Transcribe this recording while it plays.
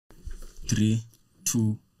3,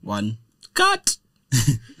 2, 1. Cut!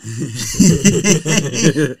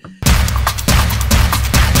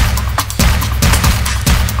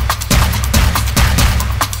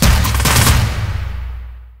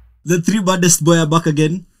 The three baddest boy are back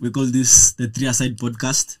again. We call this the 3 Aside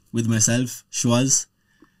podcast with myself, Schwaz,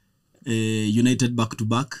 United back to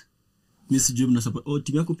back. Miss Jum na support. Oh,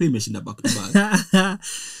 timu yako pia imeshinda back to back.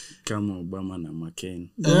 Kama Obama na McCain.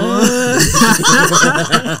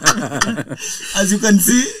 As you can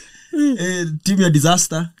see, team ya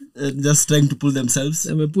disaster, just trying to pull themselves.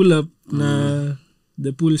 They pull up na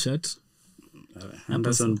the pull shot.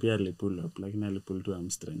 Anderson pia ali pull up, lakini ali pull to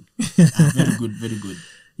hamstring. Very good, very good.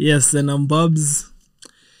 Yes, and I'm Bubs.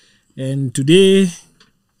 And today,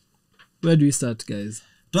 where do we start, guys?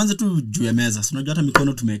 Tuanze tu juu ya meza. Unajua hata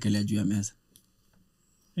mikono tumewekelea juu ya meza.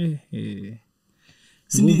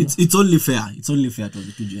 It's only fair. It's only fair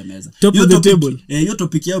tuanze tu juu ya meza. Top of the table. Hiyo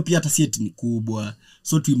topic yao pia hata si eti ni kubwa.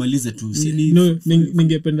 So tuimalize tu. No,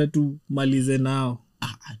 ningependa tu malize nao.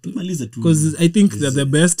 Tuimalize tu. Because I think they're the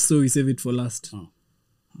best, so we save it for last. Oh.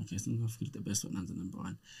 Okay, so we'll feel the best one answer number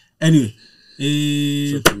 1. Anyway,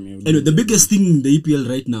 the biggest thing in the EPL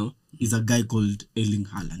right now is a guy called Erling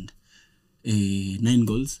Haaland. 9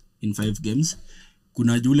 goals in 5 games.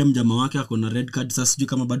 Kuna yule mjama wake akona red card. Sasa sijui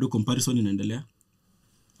kama bado comparison inaendelea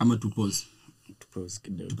ama to pause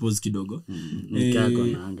kidogo. Nikako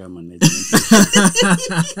na anga management.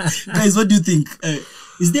 Guys, what do you think?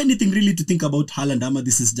 Is there anything really to think about Haaland, ama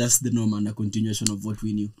this is just the norm and a continuation of what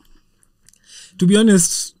we knew? To be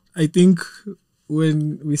honest, I think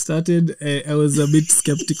when we started, I was a bit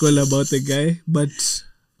skeptical about the guy, but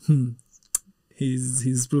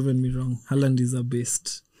he's proven me wrong. Haaland is a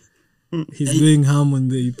beast. He's doing harm on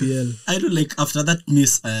the EPL. I don't like, after that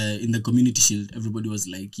miss in the Community Shield, everybody was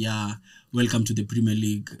like, yeah, welcome to the Premier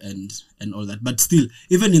League and all that. But still,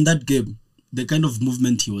 even in that game, the kind of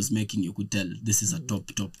movement he was making, you could tell this is a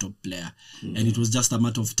top player. And it was just a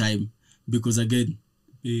matter of time. Because again,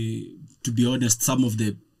 to be honest, some of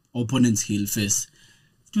the opponents he'll face,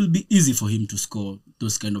 it will be easy for him to score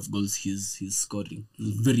those kind of goals he's scoring.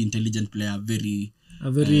 Very intelligent player, a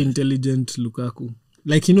very intelligent Lukaku.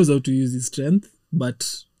 Like, he knows how to use his strength,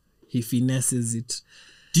 but he finesses it.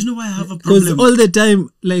 Do you know why I have a problem? Because all the time,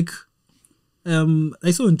 like,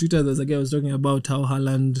 I saw on Twitter there was a guy was talking about how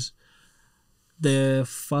Haaland, the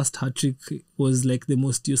first hat-trick was like the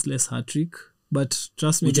most useless hat-trick. But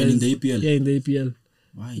trust me, which one, in the EPL? Yeah, in the EPL.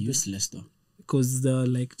 Why useless though? Because they're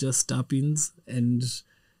like just tap-ins, and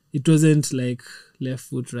it wasn't like left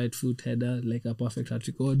foot, right foot header, like a perfect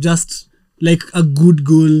hat-trick, or just like a good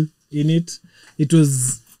goal in it. It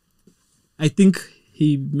was, I think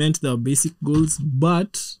he meant the basic goals,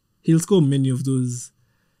 but he'll score many of those.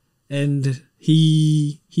 And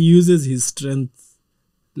he uses his strength,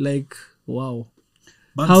 like, wow.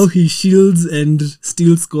 But how he shields and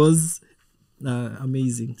still scores,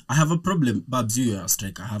 amazing. I have a problem, Babs, you are a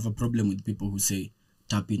striker. I have a problem with people who say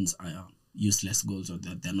tap-ins are useless goals or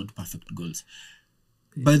that they're not perfect goals.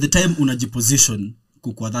 Yeah. By the time unajiposition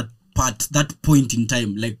kukwa that point in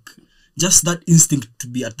time, like just that instinct to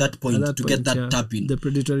be at that point, to get that tap-in. The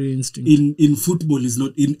predatory instinct. In football is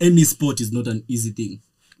not, in any sport is not an easy thing.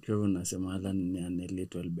 No. That's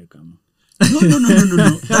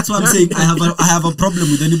what I'm saying. I have a problem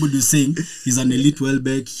with anybody who's saying he's an elite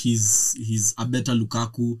Welbeck, he's a better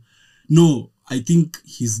Lukaku. No, I think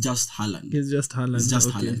he's just Haaland. He's just okay.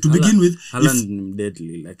 Haaland. To begin with, Haaland ni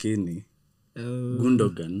deadly, lakini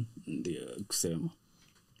Gundogan ndio kusema.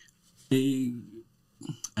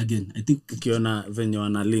 Again, I think ukiona venye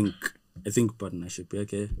wana link, I think partnership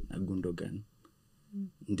yake na Gundogan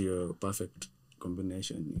ndio perfect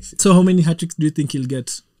combination. So how many hat-tricks do you think he'll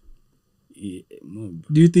get?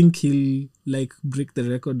 Do you think he'll like break the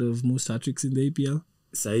record of most hat-tricks in the EPL?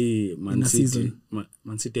 Sahi Man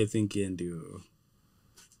City I think yeye ndio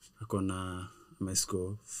akona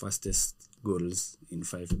amescore fastest goals in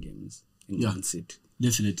 5 games in Man City.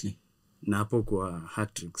 Definitely. Na hapo kwa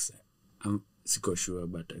hat-tricks siko sure,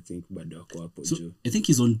 but I think bado wako hapo juu. I think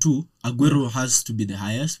he's on 2. Aguero has to be the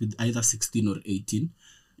highest with either 16 or 18.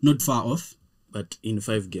 Not far off. But in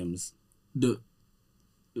 5 games. The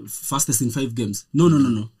fastest in 5 games. No.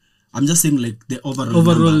 I'm just saying like the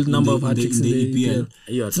overall number of hat-tricks in the EPL.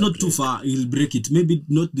 It's not too far. He'll break it. Maybe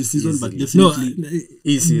not this season, but definitely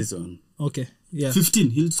this season. Okay. Yeah.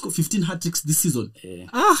 15. He'll score 15 hat-tricks this season.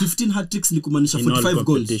 15 hat-tricks ni kumaanisha in 45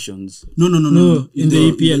 goals. No. In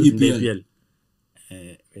the EPL.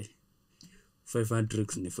 5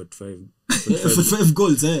 hat-tricks ni 45. 45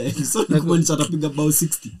 goals, So kumaanisha atapiga about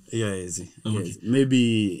 60. Yeah, easy.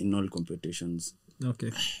 Maybe in all competitions.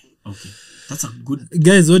 Okay. Okay, that's a good.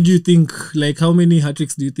 Guys, what do you think? Like, how many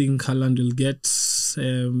hat-tricks do you think Haaland will get?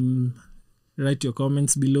 Write your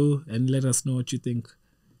comments below and let us know what you think.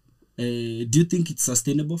 Do you think it's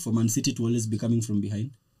sustainable for Man City to always be coming from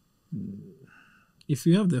behind? If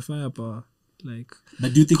you have the firepower, like...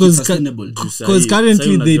 But do you think it's sustainable? Because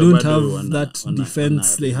currently they don't have that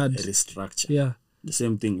defense they had. Restructure. Yeah. The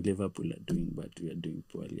same thing Liverpool are doing, but we are doing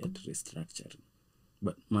poorly at restructuring.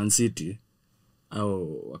 But Man City,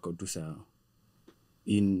 wako tu sawa.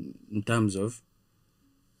 In terms of,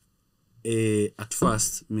 at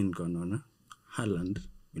first, mi niko naona, Haaland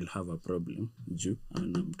will have a problem juu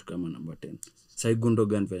ana mtu kama number 10. Sai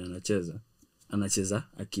Gundogan vile anacheza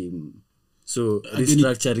akim. So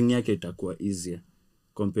restructuring yake itakuwa easier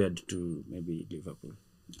compared to maybe Liverpool.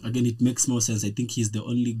 Again, it makes more sense. I think he's the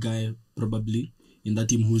only guy probably in that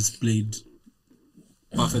team who's played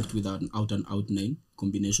perfect with an out-and-out 9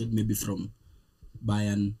 combination, maybe from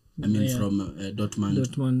Bayern, from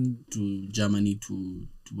Dortmund to Germany to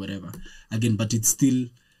wherever. Again, but it's still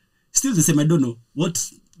the same. I don't know what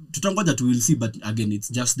tutangoja to will see, but again, it's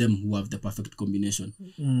just them who have the perfect combination.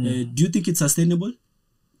 Do you think it's sustainable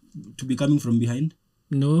to be coming from behind?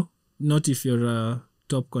 No, not if you're a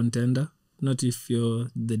top contender. Not if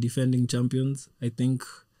you're the defending champions. I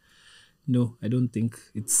don't think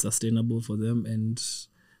it's sustainable for them, and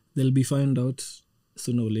they'll be found out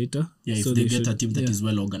sooner or later. Yeah, if they get a team that is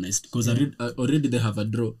well organized, because already they have a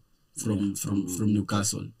draw from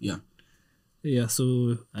Newcastle. Yeah,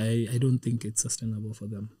 so I don't think it's sustainable for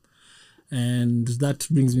them, and that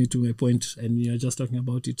brings me to my point. And you're just talking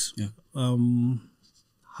about it. Yeah.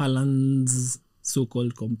 Haaland's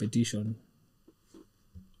so-called competition.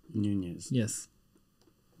 Nunez. Yes.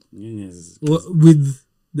 Nunez. With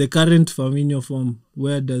the current Firmino form,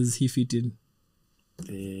 where does he fit in?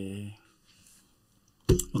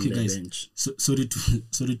 Okay, guys. Bench. So, sorry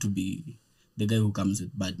to be the guy who comes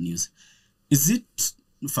with bad news. Is it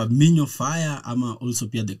Firmino fire? Ama also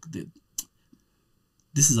Pierre the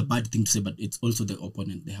this is a bad thing to say, but it's also the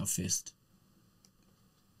opponent they have faced.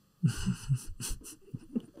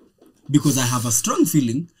 Because I have a strong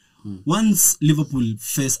feeling once Liverpool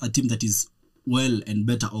face a team that is well and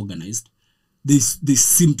better organized, they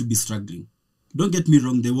seem to be struggling. Don't get me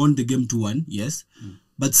wrong, they won the game 2-1, yes.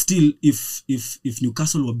 But still, if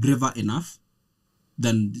Newcastle were braver enough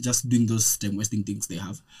than just doing those time-wasting things they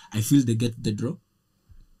have, I feel they get the draw.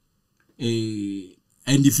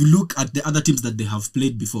 And if you look at the other teams that they have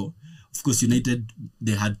played before, of course, United,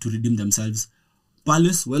 they had to redeem themselves.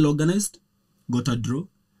 Palace, well-organized, got a draw.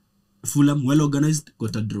 Fulham, well-organized,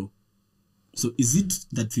 got a draw. So is it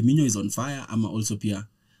that Firmino is on fire? Am I also Pierre,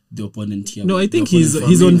 the opponent here? No, I think he's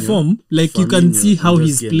on form. Like, Firmino, you can see how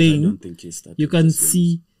he's playing. I don't think he started. You can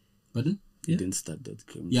see. Pardon? He didn't start that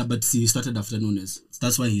game. Yeah, but see, he started after Nunez.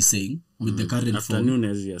 That's why he's saying with the current after form. After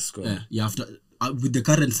Nunez, he has scored. Yeah, after with the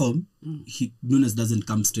current form, Nunez doesn't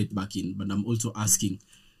come straight back in. But I'm also asking,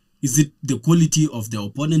 is it the quality of the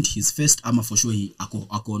opponent he's faced? Ama for sure he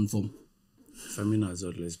ako on form. Firmino has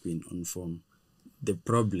always been on form. The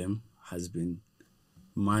problem has been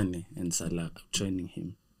Mane and Salah training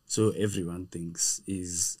him. So everyone thinks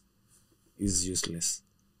is useless.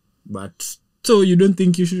 But so you don't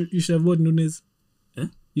think you should have bought Nunez? Eh?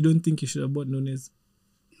 You don't think you should have bought Nunez?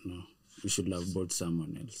 No, you should have bought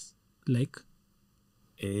someone else. Like?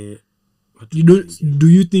 Do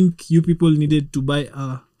you think you people needed to buy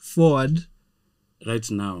a forward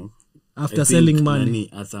right now? After selling money,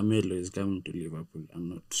 Athamelo is coming to Liverpool. I'm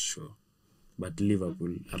not sure, but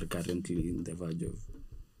Liverpool are currently in the verge of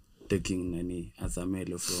taking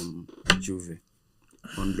Athamelo from Juve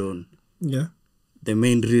on loan. Yeah. The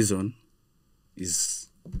main reason is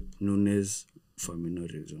Nunez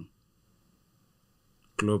Firmino reason.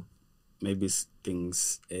 Klopp maybe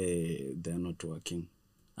things they're not working.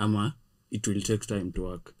 Ama it will take time to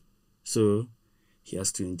work, so he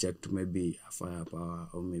has to inject maybe a firepower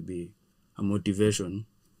or maybe a motivation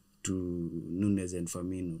to Nunez and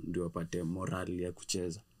Firmino ndio wapate morale ya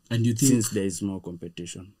kucheza. And you think since there is more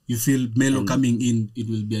competition, you feel Melo coming in, it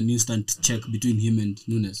will be an instant check between him and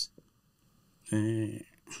Nunez?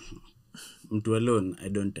 Mtu alone, I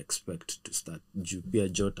don't expect to start. Pia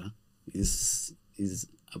Jota is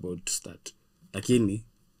about to start. Lakini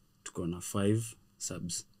tuko na 5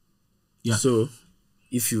 subs. Yeah. So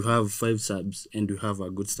if you have 5 subs and you have a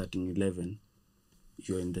good starting 11,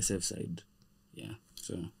 you're in the safe side. Yeah.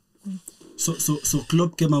 So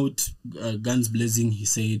Klopp came out guns blazing. He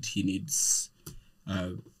said he needs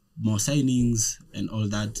more signings and all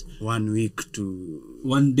that. 1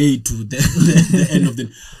 day to the end of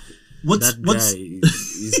the. What's That guy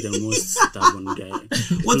is the most stubborn guy.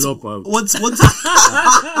 Flop out.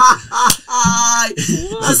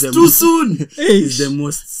 That's too soon. He's the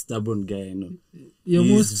most stubborn guy I know.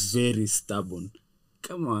 He's very stubborn.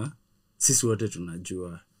 Kama sisi wote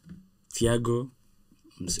tunajua Thiago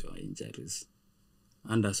mse wa injuries.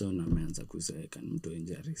 Anderson ameanza kuzeeka, mtu wa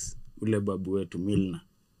injuries. Ule babu wetu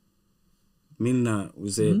Milner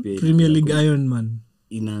uzee pia Premier League Iron Man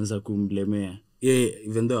inaanza kumlemea.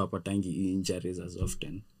 Even though apatangi injuries as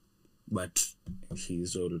often, but he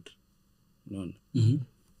is old. No.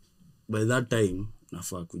 By that time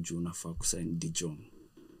nafaa kusign De Jong.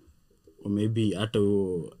 Or maybe hata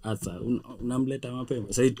unamleta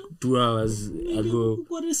mapema. Say 2 hours ago.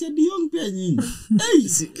 Kwa resi De Jong pia nyinyi.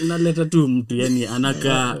 Unaleta tu mtu yani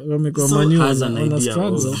anakaa has an idea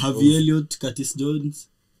of Harvey Elliott, Curtis Jones.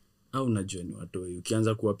 Au unajua ni watu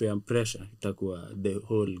ukianza kuwapea pressure itakuwa the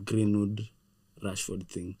whole Greenwood Rashford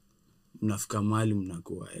thing. Mnafika mahali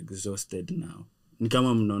mnakuwa exhausted now. Ni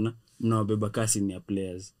kama mnawabeba kasi ni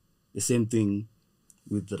players. The same thing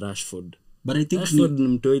with Rashford. But I think Rashford ni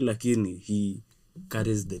mtoi lakini he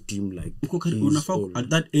carries the team like at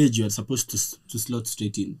that age you are supposed to slot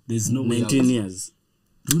straight in. There's no 19 years.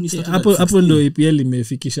 Hapo ndo EPL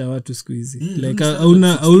imefikisha watu siku hizi. Like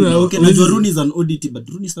Rooney is an oddity, but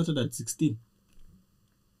Rooney started at 16.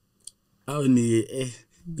 Au ni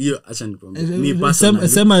hiyo acha nikwambie.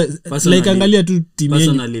 Sema like angalia tu timu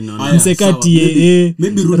yenyewe. Mseka TAA,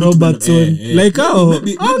 maybe Robertson. Like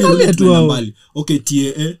angalia tu hao. Okay,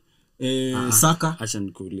 TAA, Saka, acha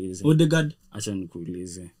nikuulize. Odegaard.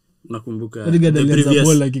 Unakumbuka Odegaard alianza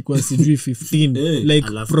ball akikuwa sijui 15 like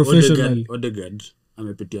professionally. Odegaard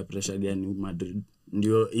amepitia pressure gani Madrid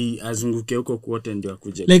ndio azunguke huko kwote ndio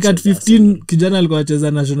akuje like at 15 kijana alikuwa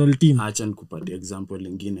anacheza national team. Acha nikupatie example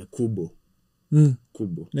lingine Kubo.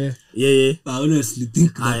 Yeah. I honestly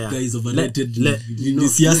think that guy is overrated. Ni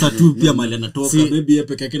siasa tu pia mali anatoka. Maybe yeye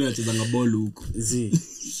peke yake anacheza ball huko.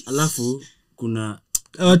 Alafu kuna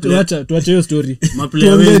tuache hiyo story.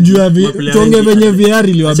 Tuongee venye VR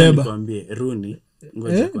iliwabeba. Nikwambie Rooney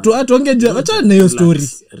tuongee na hiyo story.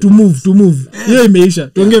 To move. Hiyo imeisha.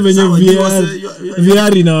 Tuongee venye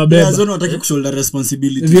VR inawabeba. Zone wataki kushoulder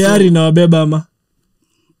responsibility. VR inawabeba ama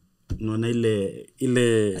unaona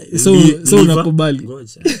ile so unakubali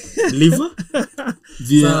liver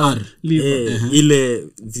VR ile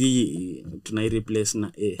tunai replace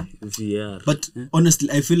na VR. But honestly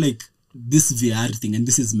I feel like this VR thing, and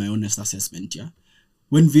this is my honest assessment, yeah,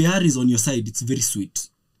 when VR is on your side it's very sweet,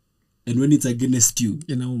 and when it's against you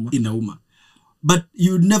inauma, but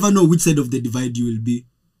you never know which side of the divide you will be.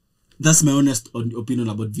 That's my honest opinion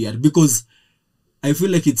about VR, because I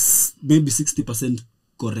feel like it's maybe 60%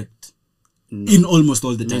 correct in almost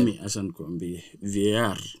all the time. Mimi acha nikwambie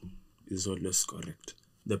VR is always correct.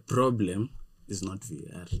 The problem is not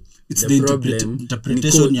VR. It's the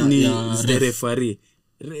interpretation is the referee.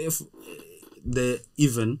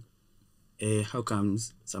 How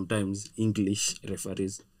comes sometimes English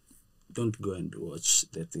referees don't go and watch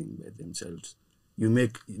the thing by themselves? You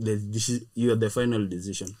make you are the final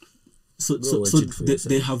decision. So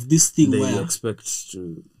they have this thing where they expect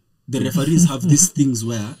to. The referees have this thing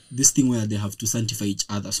where they have to sanctify each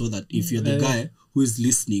other, so that if you're the guy who is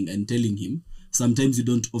listening and telling him, sometimes you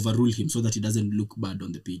don't overrule him so that he doesn't look bad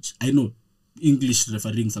on the pitch. I know English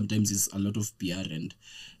refereeing sometimes is a lot of PR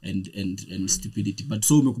and stupidity, but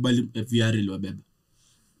so umekubali VR iliwabeba.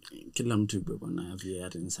 Kila mtu yuko na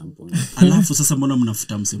VR in some point. Alafu sasa mbona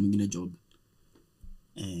mnafuta mse mwingine job?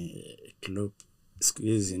 Klopp siku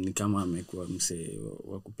hizi ni kama amekuwa mse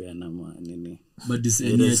wa kupeana nini, but this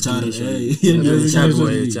HR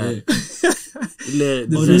ile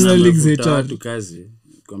the leagues HR tu kazi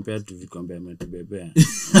compared to vikombe ametubebea.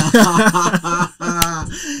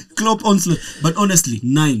 Klopp onslaught. But honestly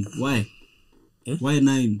 9 why? Why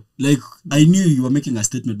 9? Like I knew you were making a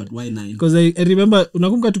statement, but why 9? Because I remember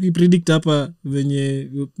unakumbuka tukipredict hapa venye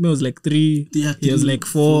it was like 3 he was like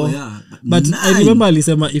 4 yeah, but 9. I remember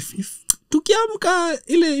alisema if tukiamka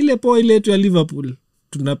ile po ile yetu ya Liverpool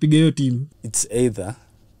tunapiga hiyo team, it's either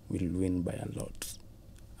we'll win by a lot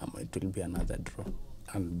or it will be another draw.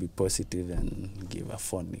 I'll be positive and give a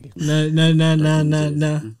 4-0.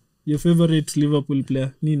 Na your favorite Liverpool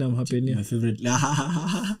player ni namhapenia? My favorite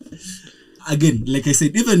again, like I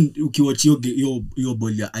said, even ukiwatch your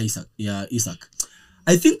ball ya Isaac,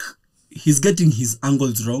 I think he's getting his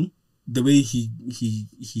angles wrong, the way he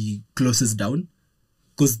closes down,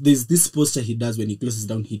 because there's this posture he does when he closes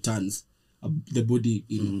down, he turns the body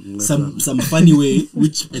in some funny way,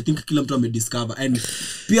 which I think kila mtu amediscover. And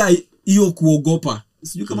pia hiyo kuogopa,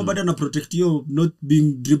 sijui kama bado ana protect you not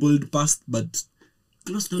being dribbled past, but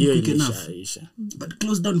close down Hiyo quick enough. ilisha. But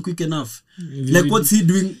close down quick enough. Like what's he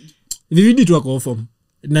doing? VVD to off form.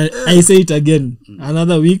 Now, I say it again.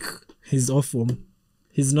 Another week, he's off form.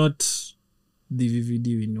 He's not the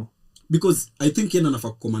VVD we know. Because I think Kenan of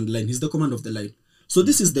a command line. He's the command of the line. So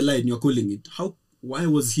this is the line you're calling it. Why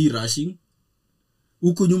was he rushing?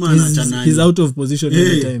 Huko nyuma anaacha nani? He's out of position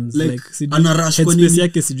many times. Like ana rush kwa nini?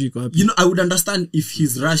 Yake sijui kwa wapi. You know, I would understand if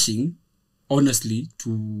he's rushing honestly to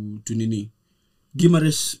nini.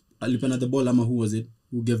 Gimaresh alipana the ball ama who was it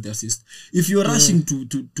who gave the assist? If you're rushing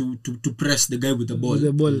to press the guy with the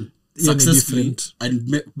ball successfully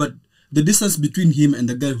but the distance between him and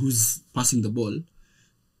the guy who's passing the ball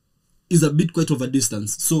is a bit quite of a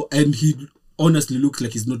distance. So and he honestly looks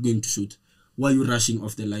like he's not going to shoot. Why are you rushing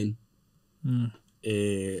off the line?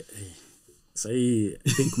 Sahi I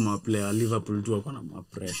think player Liverpool tu wako na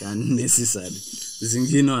pressure unnecessary.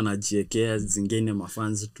 Zingine wanajiekea, zingine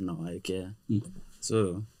mafans tunawaekea.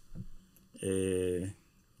 So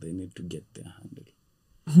they need to get their handle.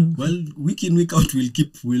 Well, week in week out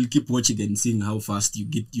we'll keep watching and seeing how fast you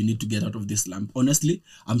need to get out of this slump. Honestly,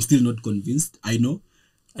 I'm still not convinced. I know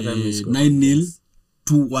 9-0,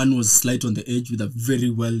 2-1 was slight on the edge with a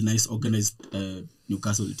very nice organized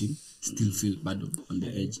Newcastle team. Still feel bad on the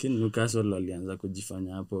edge. Kin Newcastle walianza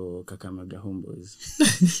kujifanya hapo Kakamega Homeboys.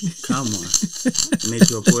 Come on. Make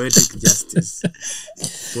your poetic justice.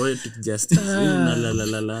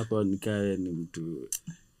 La hapo nikae ni mtu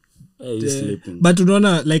sleeping. But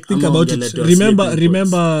unaona, like think about it.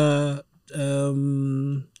 Remember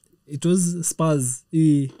it was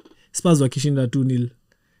Spurs wakishinda 2-0.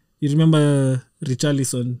 You remember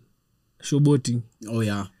Richarlison showboating? Oh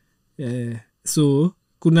yeah. So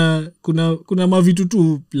kuna mavitu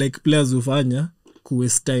tu like players ufanya ku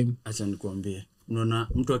waste time. Acha nikwambie. Unaona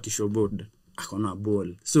mtu akishowboard akona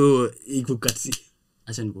ball. So ikukati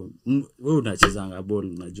acha nikwambie. Wewe unachezanga ball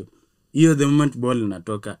unajua. Hiyo the moment ball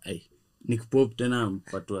inatoka nikipop tena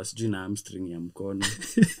mpatwa sijui na hamstring ya mkono.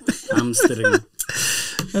 Hamstring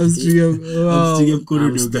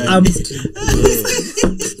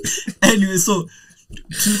Anyway, so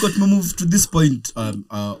we move to this point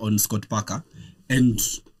on Scott Parker, and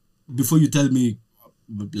before you tell me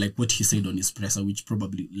like what he said on his presser, which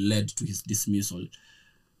probably led to his dismissal,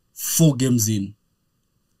 4 games in,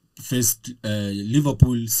 faced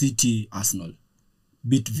Liverpool, City, Arsenal,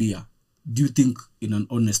 beat Villa. Do you think, in an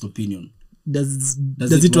honest opinion, does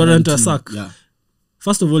it warrant a sack? Yeah.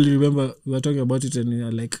 First of all, you remember we were talking about it and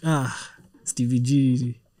you're like, Stevie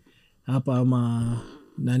G hapa ama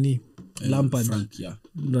nani Lampard Frank, yeah,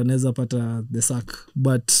 ndo anaweza pata the sack,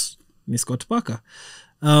 but ni Scott Parker.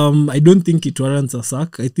 I don't think it warrants a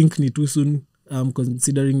sack. I think ni too soon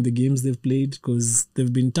considering the games they've played, because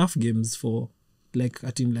they've been tough games for like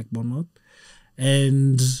a team like Bournemouth.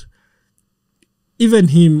 And even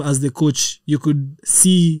him as the coach, you could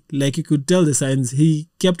see, like you could tell the signs, he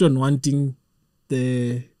kept on wanting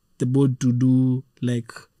the board to do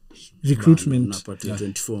like recruitment.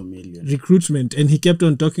 24 million. Recruitment, and he kept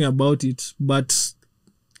on talking about it, but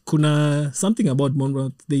kuna something about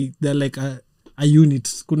Bournemouth, they're like a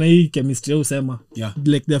unit. Kuna hii chemistry usema, yeah,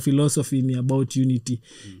 like their philosophy ni about unity.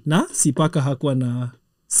 Na Sipaka hakuwa na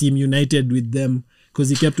seem united with them, because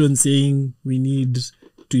he kept on saying we need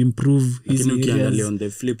to improve his areas. On the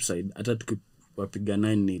flip side, hata tukiwapiga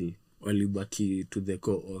 9-0 walibaki to the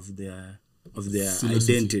core of their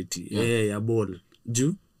identity ya ball.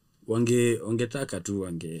 Juu wangetaka tu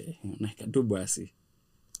tu basi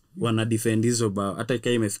wana defend hizo bao, hata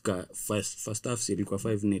kama imefika first half ilikuwa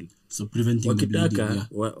 5-0, so preventing the bleeding,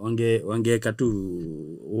 wangeka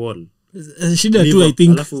tu wall. Shida tu I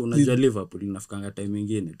think. Alafu unajua Liverpool inafikanga time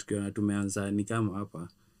nyingine tukiona tumeanza ni kama hapa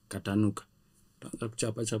katanuka, tuanza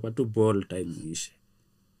kuchapa tu ball time ishe.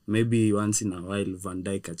 Maybe once in a while Van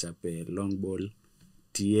Dijk achape long ball,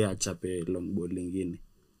 tie achape long ball lingine.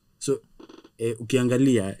 So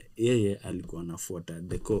ukiangalia yeye alikuwa anafuata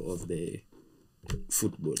the core of the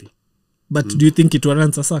football. But do you think it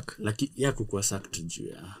warrants a sack? Like yako kwa sacked juu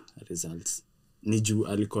ya results. Ni juu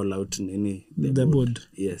alicall out nini the board.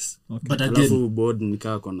 Yes. Okay. But again board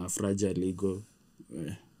nikaa kona fragile ego.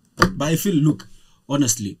 But I feel, look,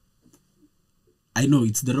 honestly, I know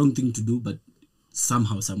it's the wrong thing to do, but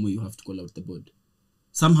somehow, some way you have to call out the board.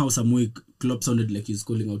 Somehow, some way Klopp sounded like he's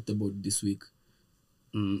calling out the board this week.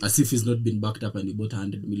 As if he's not been backed up and he bought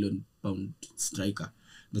 £100 million striker.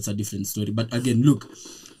 That's a different story. But again, look,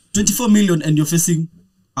 24 million and you're facing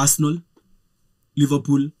Arsenal,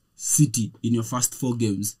 Liverpool, City in your first 4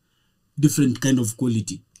 games. Different kind of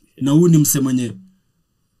quality. Na huu ni msemanye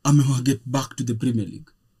amewa get back to the Premier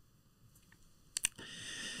League.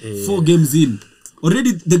 4 games in.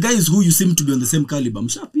 already the guys who you seem to be on the same caliber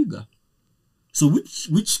mshapiga. So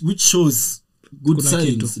which shows good Kuna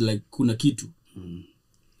signs like kuna kitu.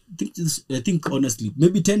 I think honestly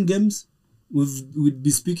maybe 10 games we'd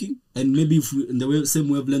be speaking, and maybe if we, in the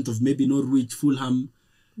same wavelength of maybe Norwich, Fulham,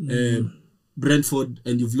 Brentford,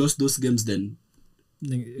 and you've lost those games, then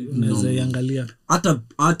unaweza iangalia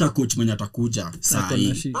hata coach mwenye atakuja saa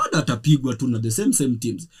hii atapigwa tu na the same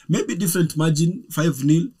teams, maybe different margin,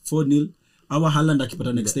 5-0 4-0. Our Haaland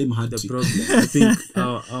akipata next time hat trick. The problem I think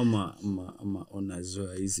our owners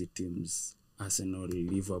wa hizi teams Arsenal,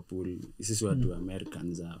 Liverpool, sisi watu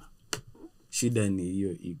Americans hawa, shida ni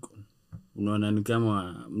hiyo ego. Unaona ni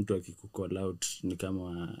kama mtu akikucall out ni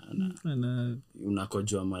kama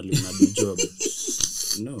unakojwa mali na do job.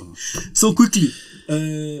 No. So quickly,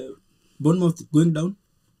 Bournemouth going down.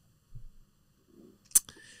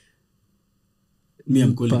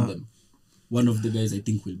 I'm calling them. One of the guys I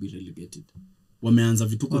think will be relegated. Wameanza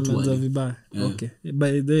vituko tu. Wameanza vibaya. Okay.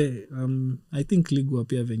 By the I think league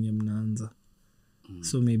pia venye mnaanza.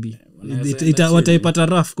 So maybe wataipata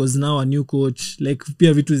rough because now a new coach, like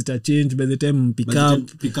pia vitu zita change by the time pick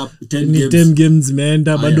up 10 games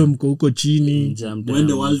zimeenda bado mko huko chini,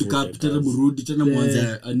 mwende World Cup tena mrudi tena mwanze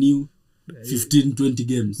a new 15-20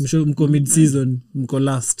 games, mko mid season, mko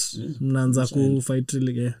last, mnaanza ku fight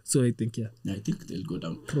really. So I think I think they'll go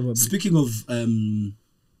down probably. Speaking of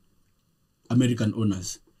American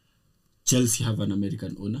owners, Chelsea have an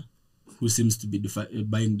American owner who seems to be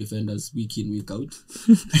buying defenders week in, week out.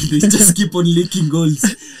 And they just keep on leaking goals.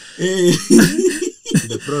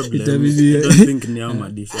 The problem, I don't think ni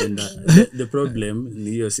ama defender. The problem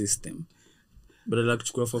ni your system. Badala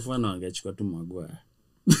kuchukua Fofana wangechukua tu Maguire.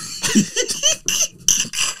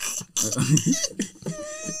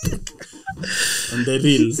 On the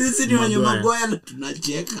real. Sisi ni wenye Maguire na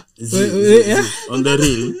tunacheka. On the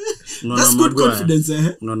real. That's good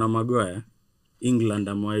confidence, Unaona Maguire. England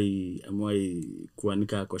amwai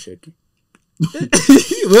kuanika ako sheki.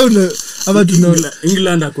 Wewe ama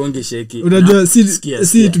England akuange sheki. Unajua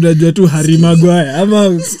si tunajua tu Harry Maguire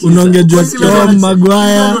ama unaongejua Tom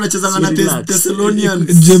Maguire, anacheza na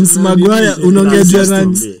Thessalonians, James Maguire, unaongejua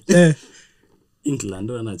nani?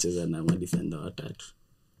 England wanacheza na madefender watatu.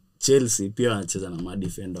 Chelsea pia wanacheza na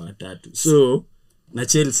madefender watatu. So na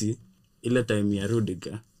Chelsea ile time ya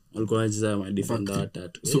Rudiger walikuwa wanacheza na defender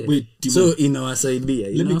watatu. So inawasaidia.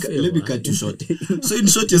 Let me cut you short. So in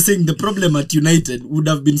short, you're saying the problem at United would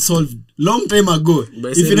have been solved long time ago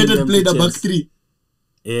if United played a back three.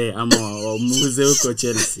 Ama muuze huko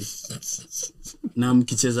Chelsea. Na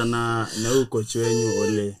mkicheza na huko chwenyu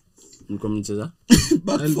Ole mko mcheza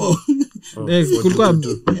back four. Kulikuwa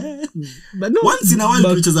once in a while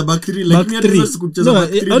tulicheza back three, like me hata kucheza back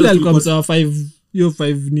three. Ole alikuwa msawa 5 hiyo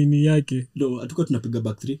 5 nini yake. No, atakuwa tunapiga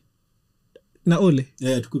back 3. Na Ole?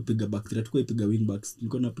 Atakuwa piga back 3, atakuwa ipiga wing backs.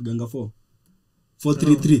 Tulikuwa tunapiganga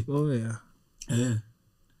 4-3-3. Oh yeah.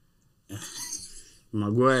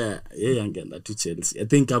 Maguire yeye angeenda tu Chelsea. I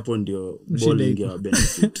think hapo ndio bowling ya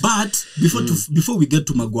benefit. But before we get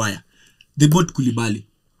to Maguire, they bought Koulibaly.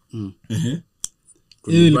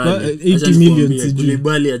 Ilikuwa 80 million.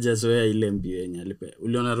 Koulibaly hajazoea ile mbio yenye alipe.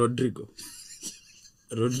 Uliona Rodrigo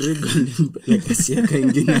nimpeleka siaka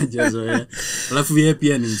ingine hajazoea. Alafu yeye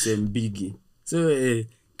pia ni msem bigi. So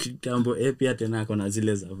kitambo pia tena ako na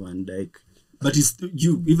zile za Van Dijk. But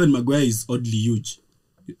even Maguire is oddly huge.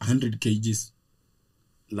 100 kgs.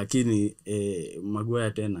 Lakini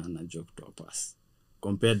Maguire tena anajua kutoa pass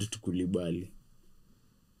compared to Koulibaly.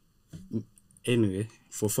 Anyway,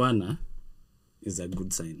 Fofana is a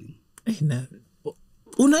good signing.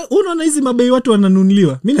 Unaona hizi mabei watu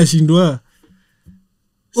wananunuliwa. Mimi nashindwa.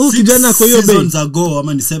 Kijana kwa hiyo bei.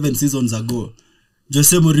 7 seasons ago,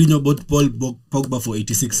 Jose Mourinho bought Paul Pogba for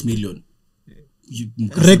 86 million.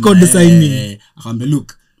 Record signing.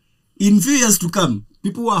 Look, in few years to come,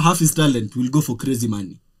 people who are half his talent will go for crazy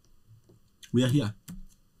money. We are here.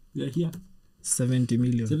 70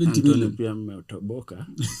 million. 70 million. Pia mmetoboka.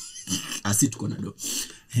 Tuko na do.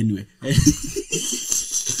 Anyway.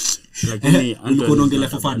 Lakini unaongelea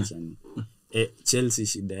Fofana. Chelsea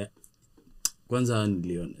shida. Kwanza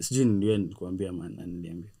niliona. Sijui nilikwambia maana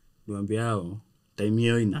niliambia hao time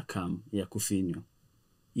yao inakam ya kufinywa.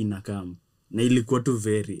 Inakam. Na ilikuwa tu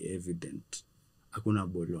very evident. Hakuna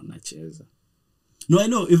ball wanacheza. No, I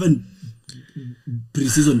know, even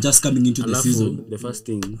pre-season just coming into the season. The first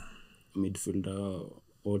thing, midfielder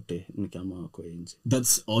wote ni kama wako nje.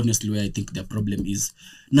 That's honestly where I think their problem is.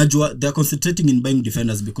 Najua, they're concentrating in buying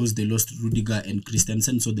defenders because they lost Rudiger and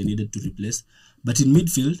Christensen, so they needed to replace. But in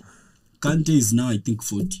midfield, Kante is now, I think,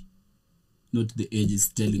 40. Not the age is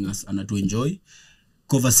telling us, and to enjoy.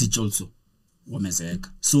 Kovacic also.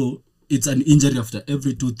 wamezeeka. So it's an injury after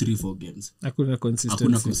every 2, 3, 4 games. Hakuna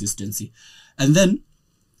consistency. And then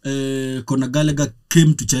Conor Gallagher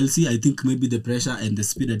came to Chelsea. I think maybe the pressure and the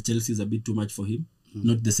speed at Chelsea is a bit too much for him.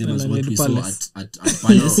 Not the same as what we saw at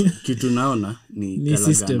Palace. Kitu naona ni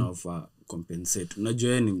Gallagher over compensate.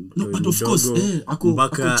 Unajua ni but of course ako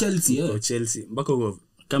Chelsea mpaka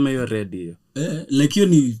kama hiyo red hiyo. Like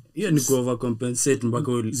hiyo ni ku over compensate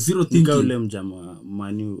mpaka ule mjama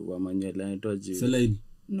Manu wa Manuel anaitwa Fellaini.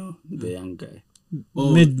 No, the young guy.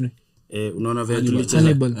 Unaona vile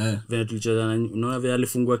tulicheza unaona vile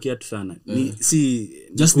alifungwa kiatu sana. Ni si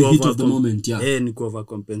just the heat of the moment, ni ku over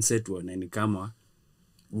compensate wana ni kama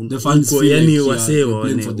the fans feel yani like wasee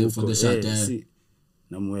for the shot.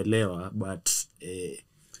 Namuelewa but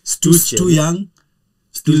too young,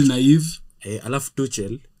 still naive. Alafu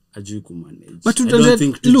Tuchel ajui kumanage. But I don't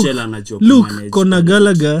think Tuchel anajua kumanage. Look, Conor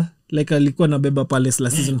Gallagher like alikuwa na beba Palace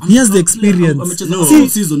last season. He has the experience.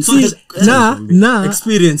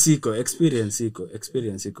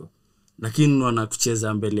 Experience iko. Lakini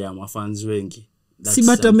wanakucheza mbele ya mafans wengi. Si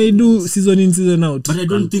but amedu season in season out. But I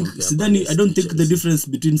don't think the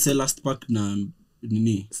difference between Selhurst Park na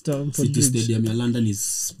City Stadium ya London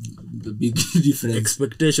is the big difference.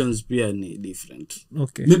 Expectations pia ni different.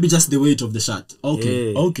 Okay. Maybe just the weight of the shirt.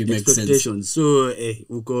 Okay, makes sense. So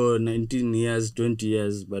uko 19 years, 20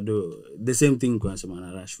 years bado the same thing kwa sema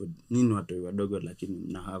na Rashford. Nini watu wadogo lakini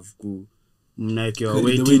mna have ku mnaekewa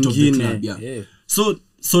weight ingine.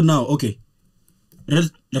 So now okay.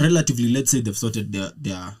 Relatively, let's say they've sorted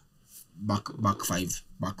their back 5,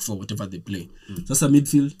 back 4, whatever they play. Sasa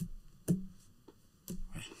midfield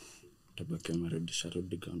tabaki amerudisha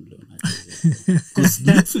ground leo because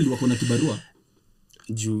midfield wako na kibarua.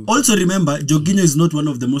 Also remember Jorginho is not one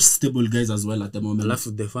of the most stable guys as well at the moment.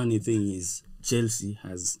 Alafu the funny thing is Chelsea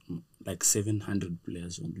has like 700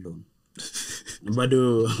 players on loan. But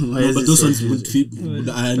those ones would fit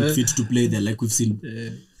to play there, like we've seen.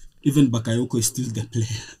 Even Bakayoko is still the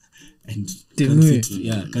player and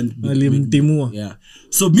can't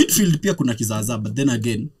so midfield pia kuna kizaza, but then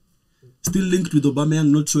again still linked with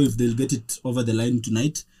Aubameyang. Not sure if they'll get it over the line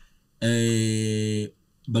tonight,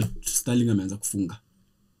 but Sterling ameanza kufunga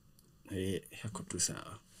yako tu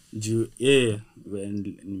sawa juu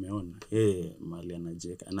nimeona mali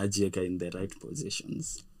anajieka in the right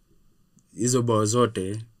positions. Hizo bao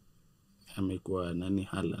zote amekuwa nani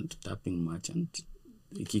Haaland tapping merchant.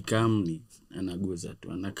 Ikikam ni anaguza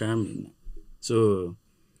tu anakam. So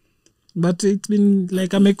but it's been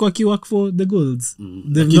like amekuwa work for the goals.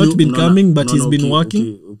 They've not been coming but he's been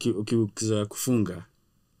working. Ukiza kufunga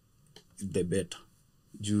the better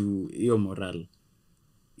juu hiyo moral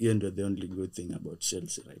hiyo ndio the only good thing about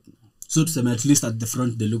Chelsea right now. So to say at least at the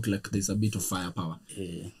front they look like there's a bit of firepower.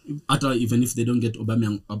 Even if they don't get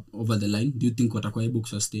Aubameyang up over the line, do you think watakuwa able to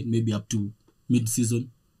sustain maybe up to mid-season?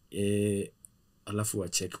 Alafu wa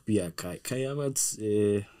check pia Kai Havertz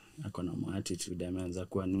akona attitude ameanza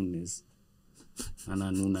kuwa Nunes.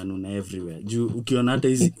 Ananuna everywhere. Juu ukiona hata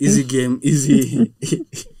easy game easy.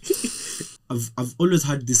 I've always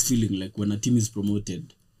had this feeling like when a team is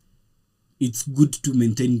promoted, it's good to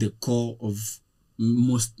maintain the core of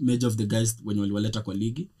most major of the guys when waleta kwa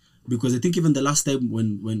league, because I think even the last time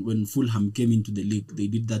when Fulham came into the league, they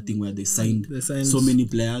did that thing where they signed so many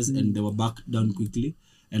players and they were back down quickly.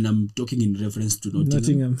 And I'm talking in reference to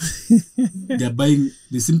Nottingham. They're buying.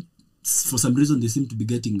 For some reason they seem to be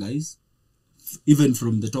getting guys, even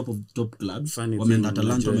from the top clubs. When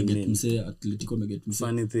Atalanta get mse, Atletico get mse.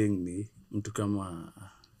 Funny thing ni mtu kama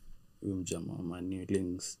mjama wa Manu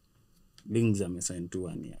Lings amesign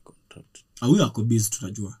 2 year contract. Huyo ako busy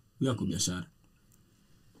tunajua. Huyo ako biashara.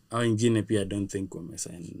 Au ingine pia I don't think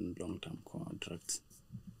wamesign long term contracts.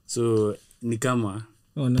 So ni kama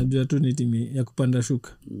najua tu ni timu ya kupanda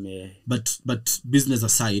shuka. But business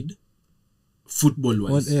aside, football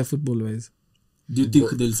wise. Do you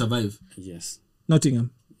think they'll survive? Yes. Nottingham.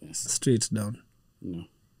 Yes. Straight down. No.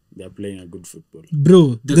 They're playing a good football.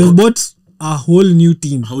 Bro, they've bought a whole new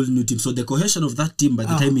team. So the cohesion of that team by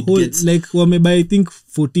the time it gets like wameby I think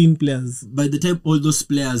 14 players. By the time all those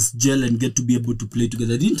players gel and get to be able to play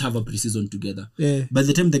together, they didn't have a pre-season together. By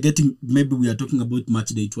the time they're getting, maybe we are talking about match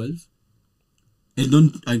day 12. And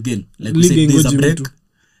don't again like we said,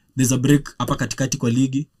 there's a break hapa katikati kwa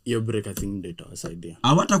ligi. Hiyo break I think ndio itawasaidia.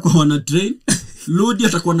 Hawatakuwa wana train. Lodi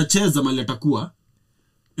atakuwa anacheza mali atakuwa.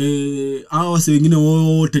 Hao wase wengine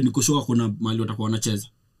wote niko sure kuna mali watakuwa wanacheza.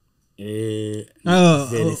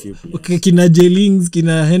 Very few players. Okay, kina Jelings,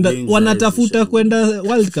 kina Henda wanatafuta kwenda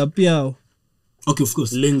World Cup yao. Okay, of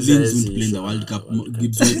course. Links Links is won't play in the sure, World Cup. World Cup.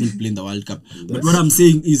 Gibbs White won't play in the World Cup. But what I'm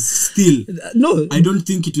saying is still, No, I don't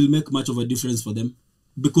think it will make much of a difference for them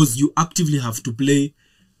because you actively have to play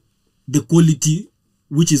the quality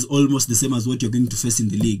which is almost the same as what you're going to face in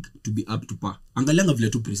the league to be up to par. Angalianga vile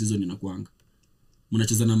tu pre-season inakuanga.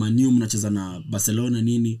 Mnacheza na Man U, mnacheza na Barcelona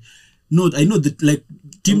nini. No, I know that like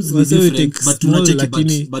teams will be different, but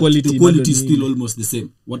tunacheki but the quality is still almost the same.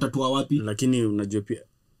 Watatoa wapi? Lakini unajua pia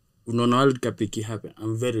unaona World Cup ikihappen,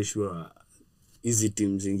 I'm very sure hizi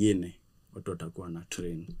teams zingine watu watakuwa na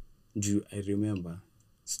train. Juu I remember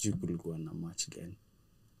sijui kulikuwa na match gani.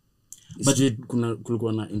 But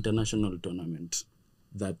kulikuwa na international tournament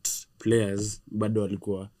that players bado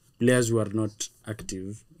walikuwa players who are not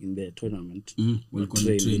active in the tournament Walikuwa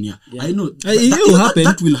na train, yeah. I know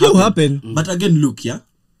that will happen. But again, look, yeah,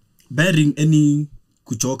 bearing any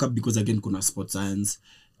kuchoka because again kuna sports science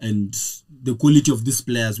and the quality of these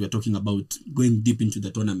players we're talking about going deep into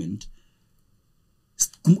the tournament.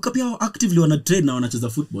 Kumbuka pia actively wana train na wanacheza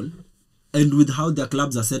football, and with how their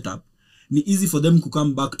clubs are set up, ni easy for them to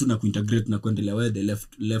come back to na kuintegrate na kuendelea where they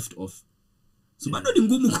left off. So bado ni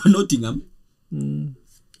ngumu kwa Nottingham.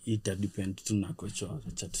 Ita depend tu na coach wao,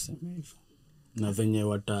 acha tuseme hivyo. Na venye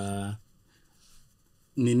wata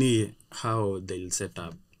nini how they'll set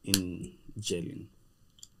up in gelling.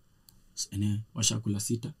 Ene washakula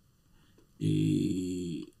 6.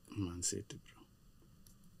 Man City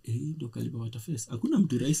bro. Ndio kaliba wataface. Hakuna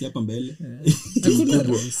mtu rahisi hapa mbele.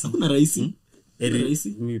 Hakuna rahisi.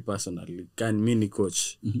 Me personally, can me ni coach,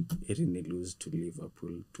 eri ni lose to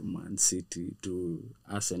Liverpool, to Man City, to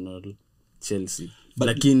Arsenal, Chelsea. But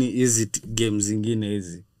lakini hizi games zingine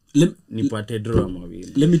hizi nipate draw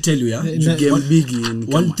mawili. Let me tell you, yeah.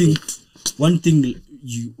 One thing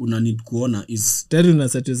you una need kuona is tell na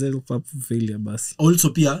set yourself up for failure basi. Also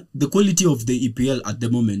pia the quality of the EPL at the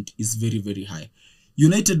moment is very very high.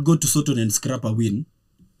 United go to Soton and scrap a win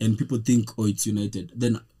and people think oh it's United.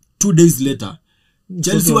 Then 2 days later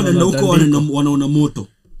Chelsea wanaenda huko wanaona moto.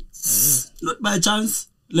 Not by chance,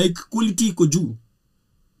 like quality iko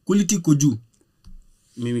juu.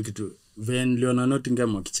 Mimi kitu when Leona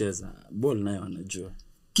Nottingham wakicheza ball nayo wanajua.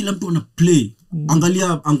 Kila mtu ana play.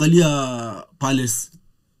 Angalia Palace.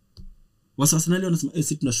 Arsenal wanasema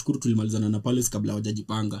sisi tunashukuru tulimalizana na Palace kabla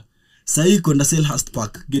hawajajipanga. Sasa kwenda Selhurst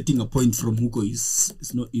Park getting a point from huko is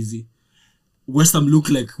not easy. West Ham look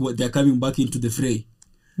like they are coming back into the fray.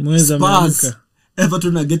 Spurs,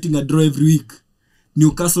 Everton are getting a draw every week.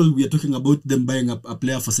 Newcastle, we are talking about them buying a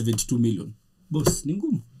player for 72 million. Boss, ni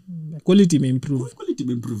ngumu. Quality may improve.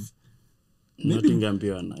 Nottingham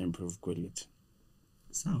pia wana improve quality.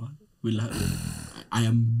 Sawa. I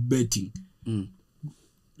am betting.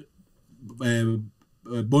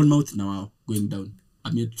 Bournemouth now going down.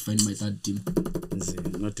 I'm yet to find my third team.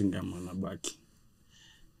 Nottingham wanabaki.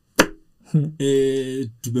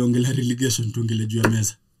 Tumeongelea relegation, tuongele juu ya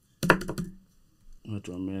meza.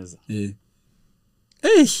 Watu wa meza.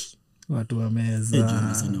 Watu wa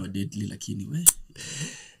meza. Sana wa deadly lakini we.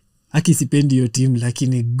 Akisipendi hiyo team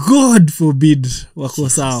lakini God forbid wako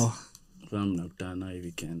sawa. Mnakutana hii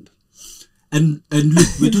weekend. And look,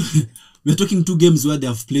 we're talking 2 games where they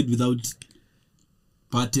have played without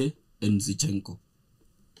Partey and Zinchenko.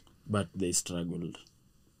 But they struggled.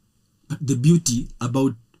 But the beauty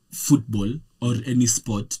about football or any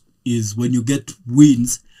sport is when you get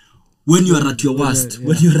wins when you are at your worst,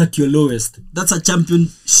 when you are at your lowest. That's a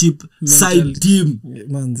championship side team.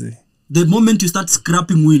 Manzi. The moment you start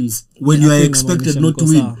scrapping wins when you are expected not to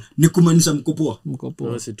win, ni kumaanisha mko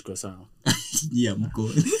poa. Sisi tuko sawa. Yeah, mko.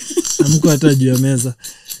 Amko hata juu ya meza.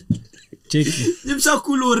 Cheki.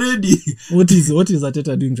 Nimshakula already. What is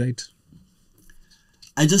Arteta doing right?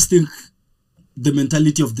 I just think the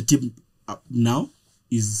mentality of the team now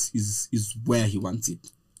is where he wants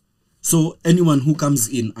it. So anyone who comes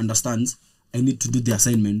in understands I need to do the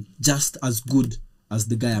assignment just as good as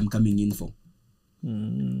the guy I'm coming in for.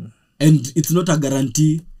 And it's not a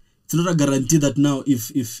guarantee. It's not a guarantee that now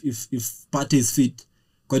if Partey is fit,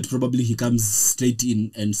 quite probably he comes straight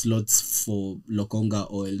in and slots for Lokonga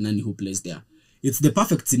or El Nani who plays there. It's the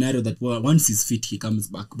perfect scenario that once he's fit he comes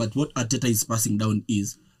back. But what Arteta is passing down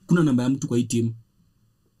is kuna namba ya mtu kwa hii team.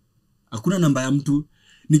 Hakuna namba ya mtu.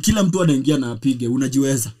 Ni kila mtu anaingia na apige,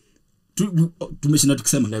 unajiweza. Tumeshinda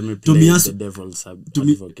tukisema Tomiyasu devil's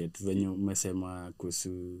advocate venye umesema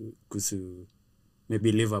kuhusu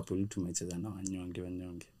maybe Liverpool tumecheza na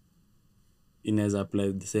wanyonge. Inaweza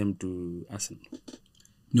apply the same to Arsenal.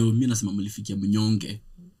 No, mimi nasema mlifikia mnyonge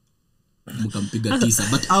mkampiga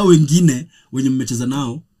 9, but hao wengine wenye mmecheza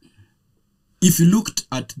nao, if you looked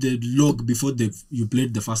at the log before you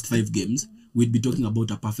played the first 5 games, we'd be talking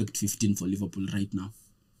about a perfect 15 for Liverpool right now.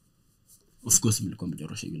 Of course mlikuwa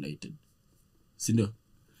mnyorosha United, si ndio?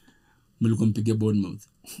 Mlikuwa mpige Bournemouth,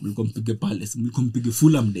 mlikuwa mpige Palace, mlikuwa mpige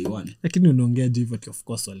Fulham day one. Lakini unaongea hivyo, of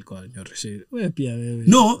course walikuwa wanyorosha. Wewe pia wewe.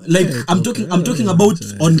 No, like I'm talking about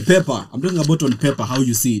on paper. I'm talking about on paper how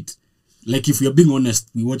you see it. Like if we are being honest,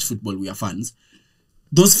 we watch football, we are fans.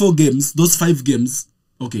 Those 4 games, those 5 games,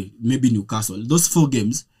 okay, maybe Newcastle. Those 4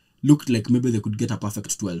 games looked like maybe they could get a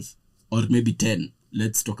perfect 12 or maybe 10.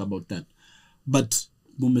 Let's talk about that. But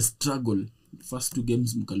mume struggle first 2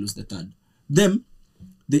 games, mka lose the third. Them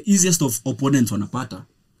the easiest of opponents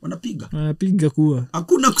wanapiga kuwa.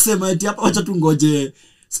 Hakuna kusema eti hapa acha tu ngoje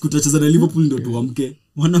siku tutacheza na Liverpool ndio tuamke.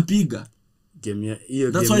 Wanapiga.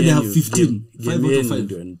 That's why they have 15. 5 out of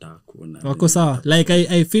 5. Wako sawa. Like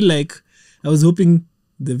I feel like I was hoping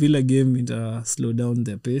the Villa game it slow down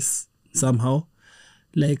their pace somehow.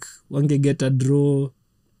 Like wange get a draw.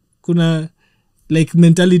 Kuna like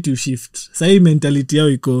mentality shift. Sai mentality yao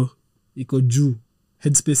iko juu.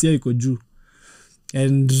 Headspace yao iko juu.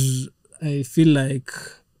 And I feel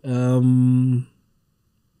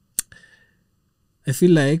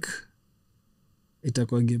like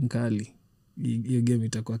itakuwa game kali. Hiyo game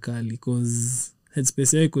itakuwa kali cause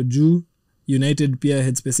headspace yao iko juu. United pia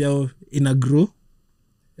headspace yao ina grow.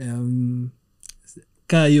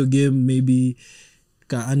 Ka hiyo game maybe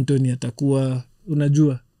ka Anthony atakuwa,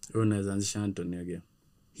 unajua unaweza anzisha Anthony again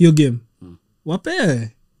hiyo game.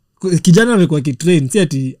 Wape kijana amekuwa kitrain, si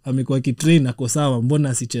ati amekuwa kitrain ako sawa, mbona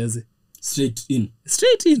asicheze straight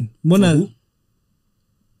in mbona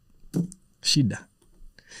shida.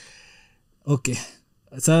 Okay,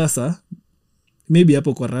 sasa maybe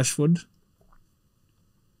hapo kwa Rashford,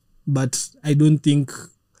 but I don't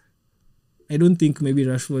think maybe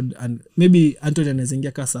Rashford and maybe Anthony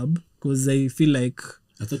anazengia ka sub because I feel like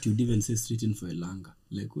I thought you'd even say straight in for Elanga,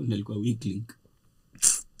 like when alikuwa weak link.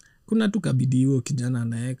 Kuna tu kabidi huo kijana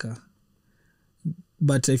anaeka,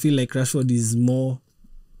 but I feel like Rashford is more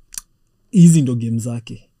easy ndo game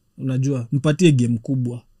zake, unajua mpatie game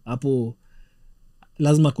kubwa hapo,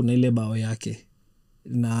 lazima kuna ile bao yake.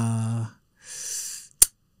 Na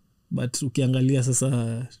but ukiangalia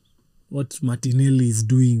sasa what Martinelli is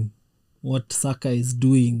doing, what Saka is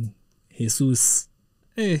doing, Jesus,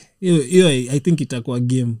 I think itakuwa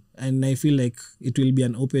game, and I feel like it will be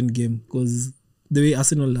an open game because the way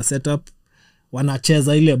Arsenal are set up,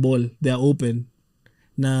 wanacheza ile ball, they are open,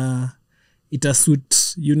 na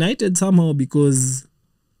itasuit United somehow because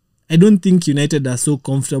I don't think United are so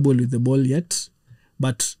comfortable with the ball yet,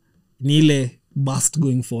 but ni ile burst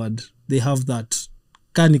going forward, they have that.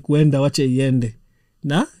 Kani kuenda wache iende,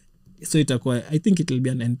 na so itakuwa, I think it will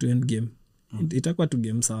be an end-to-end game. Itakuwa tu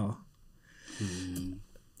game sawa.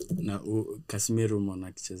 Na Casemiro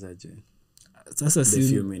mwana kichezaje sasa, the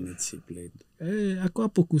few minutes he played, ako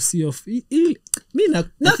hapo kusi off. Mimi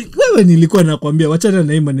wewe nilikuwa nakwambia wachana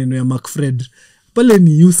na hii maneno ya McFred pale,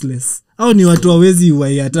 ni useless au ni watu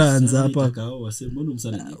hawezi hata anza hapa.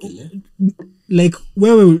 Like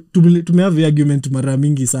wewe tumehave argument mara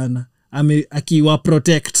mingi sana, akiwa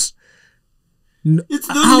protect. It's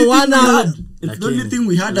the only thing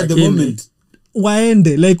we had at the moment.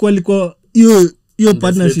 Waende like walikuwa hiyo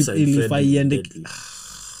partnership ilifaiende.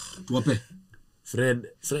 Tuwape Fred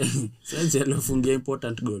alifungia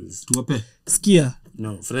important goals. Tuwape Sikia.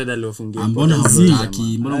 No, Fred alifungia. Mbona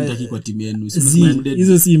mtaki kwa timu yenu?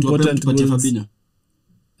 Hizo si important goals.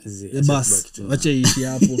 Bas, wacha ishi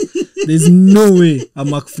hapo. There's no way a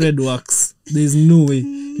McFred works. There's no way.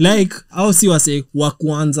 Like au si wase wa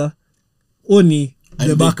kwanza, only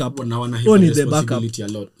the backup. Only the backup.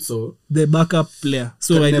 So the backup player.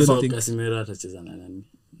 So I don't think Casemiro atacheza na nani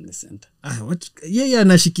in the center. Yeye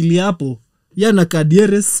anashikilia hapo. Yeye na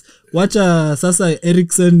Kadieres, wacha sasa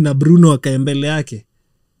Eriksen na Bruno akaembele yake.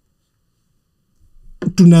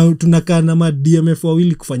 Tunakaa na ma DMF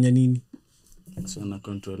wawili kufanya nini? So na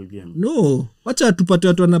control game. No, wacha tupate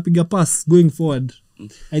watu wanapiga pass going forward.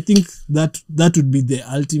 I think that would be the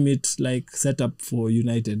ultimate like setup for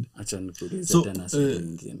United. Acha nikuulize tena swali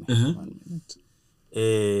lingine. 1 minute.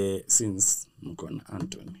 Since mko na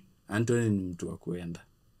Anthony ni mtu wa kuenda.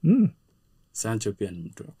 Sancho pia ni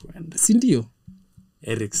mtu wa kuenda. Si ndio?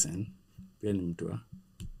 Eriksen pia ni mtu wa.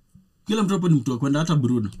 Kila mtu hapo ni mtu wa kwenda,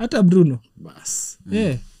 hata Bruno. Bas.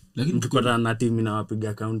 Lakini tuko na timu na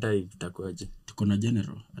wapiga counter itakuwaje? Tuko na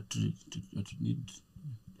general. Need.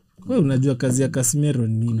 Wewe unajua kazi ya Casemiro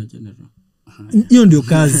ni nini? General. Hiyo ndio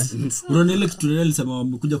kazi. Unaona ile kitu nilisema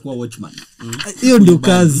wamekuja kuwa watchman. Hiyo ndio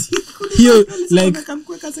kazi. Hiyo like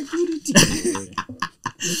kamkuweka security.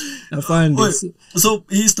 Afande. So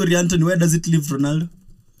hii story Anthony, where does it leave Ronaldo?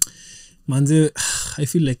 manze I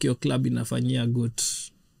feel like your club inafanyia got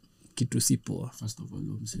kitu si poa. First of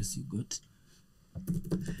all, says you got.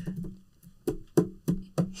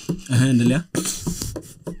 Endelea.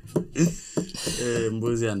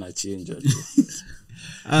 Mbuzi anachinja.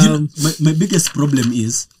 My biggest problem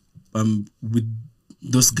is with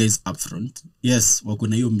those guys up front. Yes, wako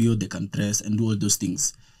na hiyo mbio, they can press and do all those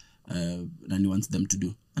things. Nani wants them to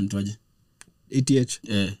do. Antwaje? ATH.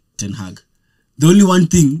 Ten Hag. The only one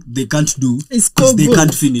thing they can't do is they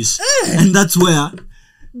can't finish. And that's where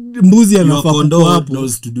mbuzi anafaa Kondo hapo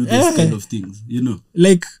knows to do this kind of things, you know.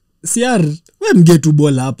 Like CR we mgetu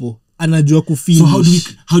ball hapo anajua kufinish.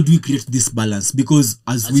 So how do we create this balance? Because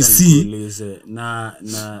as we see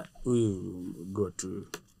na huyu go to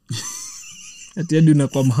ati hadi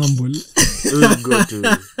unakuwa humble. Go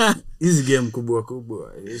to hizi game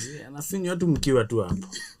kubwa anafinya watu mkiwa tu hapo.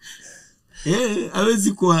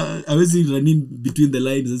 hawezi running between the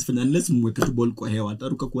lines asifanya unless mweke tu ball kwa hewa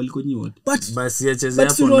ataruka kwa liko nyi wote. Basi acheze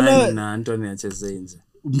hapo nani na Anthony acheze nje.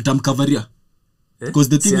 Mtamkavaria. Because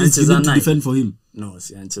the thing is you need to defend for him. No,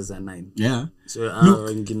 si anacheza 9. Yeah. So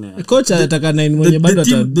wengine coach anataka 9 mwenye bado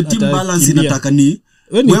the team balance inataka ni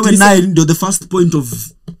wewe 9 ndio the first point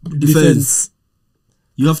of defense.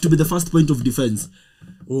 You have to be the first point of defense.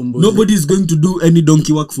 Nobody is going to do any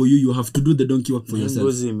donkey work for you. You have to do the donkey work for yourself.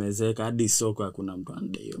 Mbuzi imezeka hadi soko hakuna mtu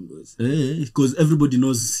anadai hiyo mbuzi. Because everybody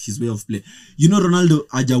knows his way of play. You know Ronaldo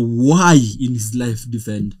hajawahi in his life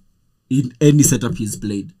defend in any setup he's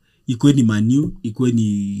played. Ikuwe ni Man U, ikuwe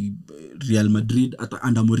ni Real Madrid hata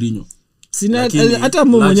under Mourinho. Sina hata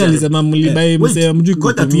mmoja alisema mlibai msee mjui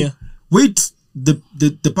kutumia. Wait, the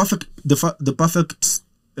perfect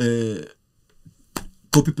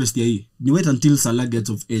copy paste ya hii. Ni wait until Salah gets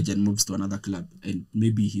of age and moves to another club and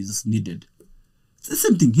maybe he's needed. It's the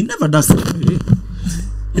same thing. He never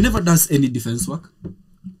does any defense work.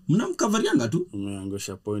 Mnamkavarianga tu.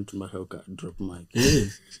 Umeangusha point mpaka uka drop mic.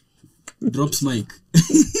 Drops mic.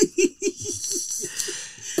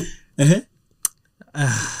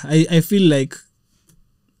 I feel like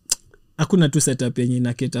hakuna tu setup yenye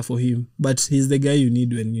ina cater for him, but he's the guy you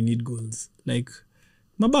need when you need goals. Like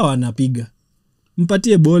mabao anapiga,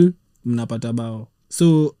 mpatie ball mnapata bao.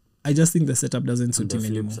 So I just think the setup doesn't suit him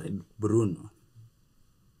anymore. Side, Bruno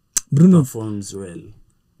performs well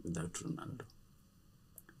without Ronaldo.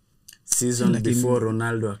 Season before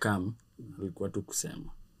Ronaldo akam alikuwa tu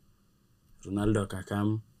kusema Ronaldo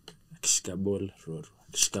akakam akishika ball roro.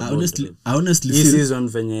 Honestly hii season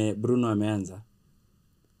venye Bruno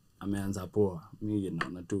ameanza poa. Mimi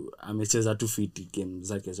naona tu amecheza tu fit game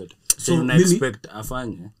zake zote. So una expect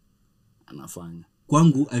anafanya.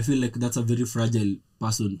 Kwangu I feel like that's a very fragile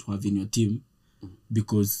person to have in your team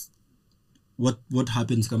because what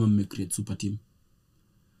happens kama mme create super team.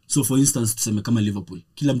 So for instance tuseme kama Liverpool,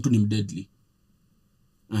 kila mtu ni mdeadly.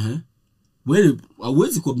 Wewe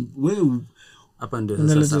hauwezi kwa wewe hapa ndio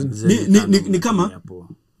sasa ni kama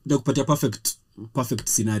ndio kupatia perfect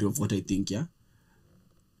scenario of what I think, yeah.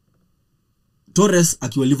 Torres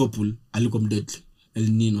akiwa Liverpool alikuwa mdeadly. El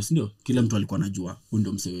Nino, ndio kila mtu alikuwa anajua huyo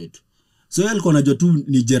ndio msee wetu. So yeye alikuwa anajua tu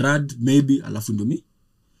ni Gerrard maybe alafu ndio mimi.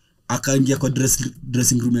 Akaingia kwa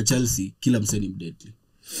dressing room ya Chelsea, kila msee ni mdeadly.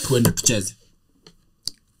 Tuende tucheze.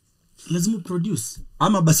 Lazima produce.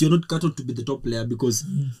 Ama basi you're not cut out to be the top player because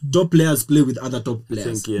top players play with other top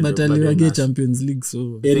players. But aliwage Champions League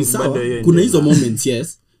so kuna hizo moments,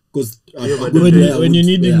 yes. Because when you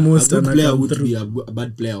need him most, a player would be a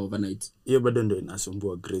bad player overnight. Hiyo bado ndio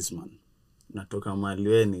inasumbua Griezmann. Natoka mahali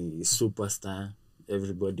wewe ni superstar,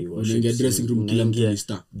 everybody worships. Unaingia dressing room kila mtu ni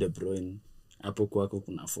star. De Bruyne. Hapo kwako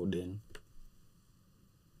kuna Foden.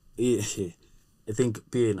 I think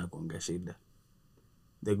pia inakuanga shida.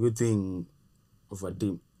 The good thing of a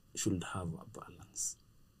team should have a balance.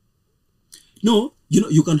 No,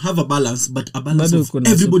 you can have a balance, but a balance of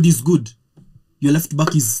everybody is good. Your left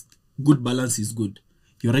back is good, balance is good.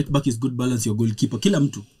 Your right back is good, balance, your goalkeeper. Kila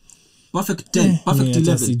mtu. Perfect 10, perfect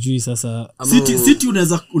 11. Sijui sasa. City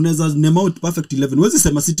unaweza name out perfect 11. Huwezi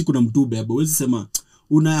sema City kuna mtu beba. Huwezi sema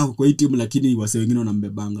una kwa hii timu lakini wase wengine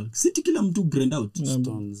wanambebanga. City kila mtu grand out.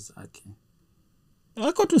 Stones okay.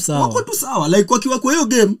 Wako tu sawa. Like wakiwa kwa hiyo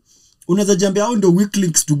game unaweza jambia hao ndio weak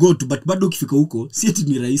links to go to, but bado ukifika huko si eti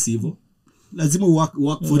ni rahisi hivyo. Lazima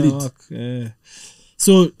work for it.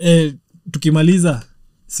 So tukimaliza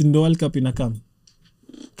si ndo World Cup inakam.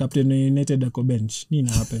 Captain United ako bench. Nini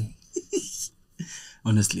happen?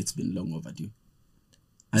 Honestly, it's been long overdue.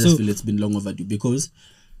 I just feel it's been long overdue because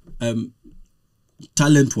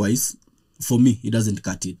talent-wise, for me, he doesn't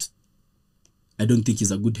cut it. I don't think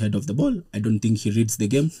he's a good head of the ball. I don't think he reads the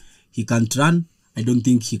game. He can't run. I don't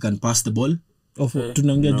think he can pass the ball.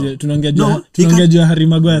 tunaongea juu ya Harry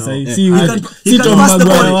Maguire sasa. Si he can pass the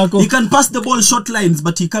ball. wako. He can pass the ball short lines,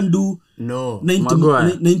 but he can't do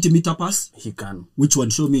 90 meter pass. He can. Which one?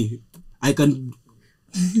 Show me. I can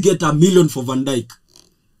get $1 million for Van Dijk,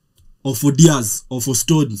 or for Diaz, or for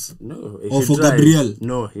Stones, or for Gabriel.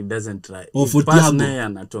 No, he doesn't try. Or for pass Thiago. naye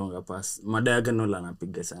anatonga pass. Madiagonal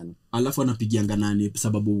anapiga sana. Alafu anapigianga nani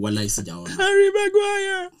sababu walai sijaona. Harry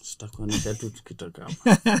Maguire. Tutakuonyesha tu tukitoka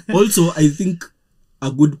hapa. Also, I think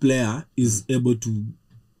a good player is able to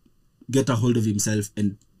get a hold of himself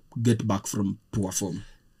and get back from poor form.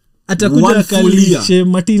 Atakuja kalishe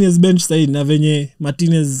Martinez bench side na venye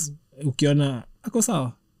Martinez ukiona ako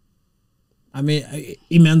sawa.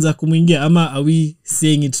 Imeanza kumuingia ama are we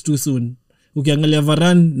saying it too soon? Ukiangalia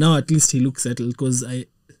Varane now at least he looks settled because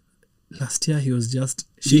last year he was just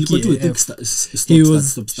shaky. He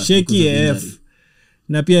was shaky AF.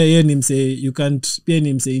 Na pia yeye ni mse pia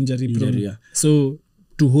ni mse injury prone. Yeah. So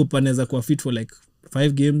to hope anaweza kuwa fit for like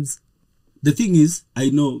 5 games. The thing is, I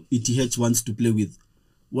know ETH wants to play with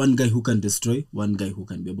one guy who can destroy, one guy who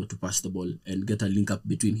can be able to pass the ball and get a link up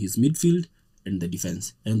between his midfield and the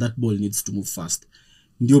defense, and that ball needs to move fast.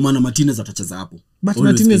 Ndio maana Martinez atacheza hapo. But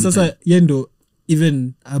Martinez sasa yeye ndo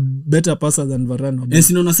even a better passer than Varane.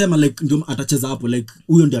 Yes, nasema like ndio atacheza hapo, like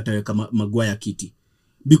huyo ndio ataweka Maguire kiti,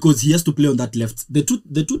 because he has to play on that left.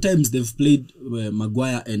 The two times they've played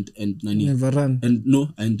Maguire and nani Varane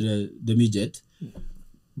and the midget.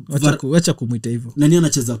 Wacha kumuita hivyo. Nani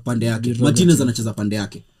anacheza pande yake? Martinez anacheza pande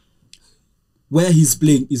yake. Where he's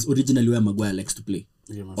playing is originally where Maguire likes to play.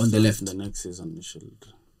 On the left. The next season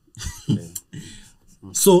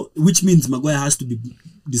So which means Maguire has to be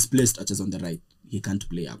displaced as on the right. He can't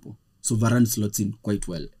play hapo. So Varane slots in quite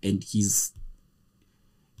well, and he's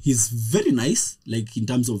very nice, like in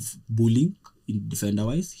terms of bullying in defender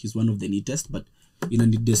wise. He's one of the neatest, but in a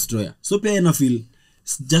destroyer. So pia I feel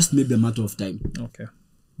it's just maybe a matter of time. Okay.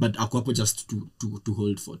 But akwapo just to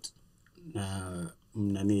hold fort.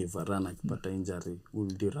 Nani Varane akipata injury,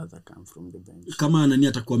 would you rather come from the bench? Kama nani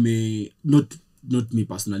atakuwa not me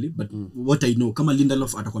personally, but what I know, kama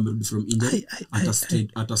Lindelof atakuwa amerudi from injury,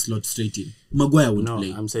 ata slot straight in. Maguire would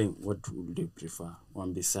play. No, I'm saying what would you prefer?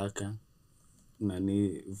 Wan-Bissaka,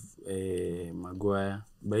 nani Maguire,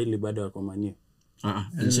 Bailey bado wako mania.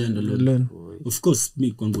 Of course,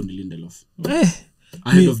 me kwangu ni Lindelof.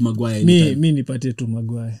 Ahead of Maguire. Me nipatie tu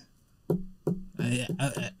Maguire.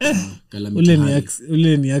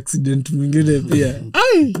 Ule ni accident mwingine pia.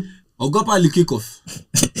 Ogopa ali kick off.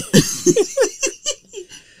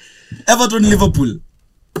 Everton Liverpool.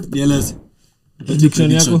 Nieleze.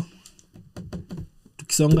 Prediction yako?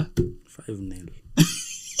 Tukisonga 5-0.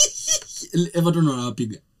 Everton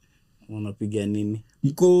wanapiga nini?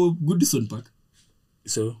 Mko Goodison Park.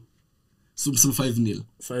 So 5-0.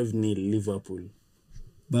 5-0 Liverpool.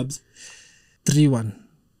 Babs 3-1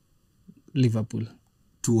 Liverpool.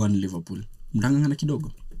 2-1 Liverpool. Mtangangana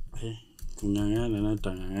kidogo. Kungangana na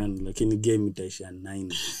tangangana, lakini game itaisha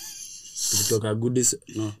 9. Kutoka Goodison,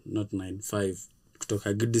 no, not 9, 5.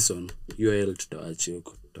 Kutoka Goodison, UAL tutawachia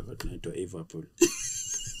huko. Kutoka tunaitwa Liverpool.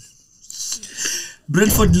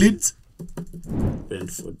 Brentford Leeds.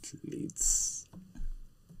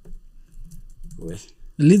 Well,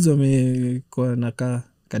 Leeds wamekuwa na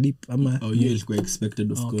kadip ama you ilikuwa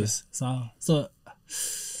expected, of course. Sawa. So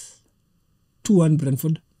 2-1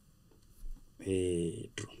 Brentford.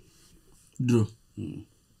 Draw.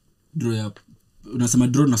 Draw ya. Unasema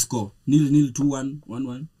draw na score. 0-0, 2-1,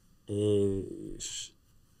 1-1.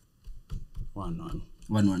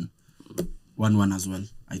 1-1. 1-1 as well,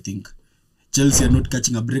 I think. Chelsea are not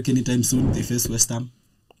catching a break anytime soon. They face West Ham.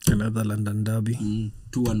 Another London derby.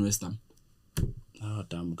 2-1 West Ham.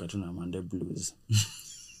 Tamuka tuna Monday Blues.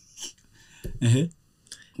 The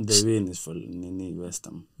win is for West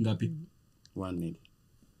Ham. Ngapi? 1-0.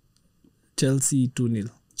 Chelsea 2-0.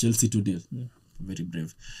 Chelsea 2-0. Yeah. Very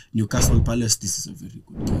brave. Newcastle Palace, this is a very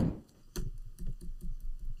good game.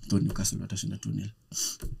 So Newcastle watashinda 2-0.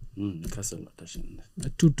 Newcastle watashinda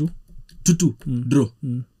 2-2. 2-2. Draw.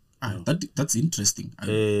 That's interesting.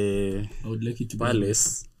 I would like it to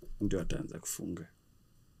Palace ndio wataanza kufunga.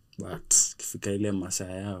 But kifika ile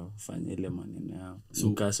masaa yao fanya ile maneno yao. So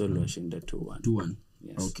Newcastle washinda 2-1. 2-1.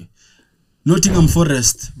 Yes. Okay. Nottingham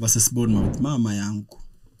Forest versus Bournemouth. Mama yangu.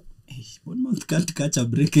 Bournemouth can't catch a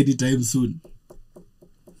break anytime soon.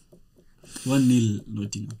 1-0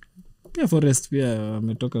 Nottingham. Pia Forest pia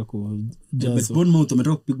wametoka kujazo. Bournemouth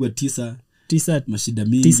wametoka kupigwa 9 mashida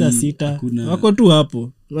mingi. 9-6. Wako tu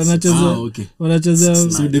hapo.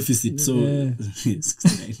 Wanacheza so deficit. So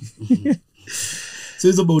 69. So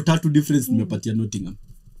it's about 3 difference nimepatia Nottingham.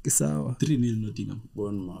 Sawa. 3-0 Nottingham.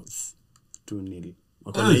 Bournemouth 2-0.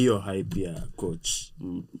 Wakona hiyo hype ya coach.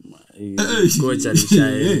 Coach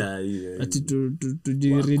alishaenda hiyo. Ati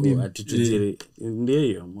tujiridi. Ati tujiri. Ndio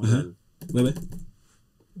hiyo moral. Wewe?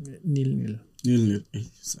 0-0.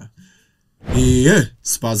 0-0.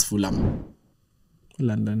 Spurs Fulham.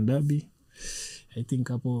 London derby. I think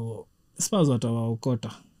hapo Spurs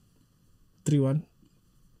watawaokota 3-1.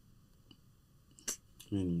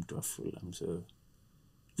 Mimi ni mtu wa Fulham, so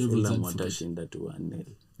Fulham watashinda 2-1.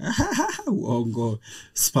 Uongo.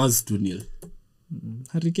 Spurs 2-0.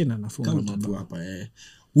 Harry Kane anafunga mabao hapa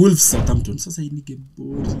Wolves Southampton. Sasa hii ni game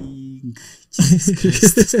boring.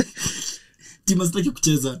 Timu zitaki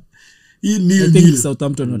kucheza. Hii ni I think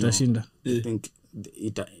Southampton watashinda. I think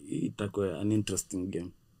itakuwa an interesting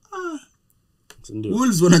game.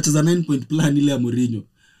 Wolves wanacheza 9 point plan ile ya Mourinho.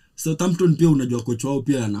 Southampton pia unajua coach wao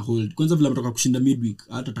pia ana hold. Kwanza vile ametoka kushinda midweek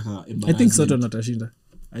hata taka embarrassment. I think Southampton watashinda.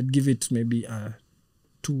 I'd give it maybe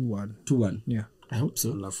 2-1. 2-1. Yeah. I hope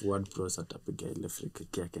so. Alafu WordPress atapiga ile free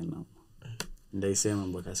kick yake na ndaisema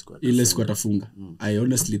mpaka squad. Ile squad atafunga. I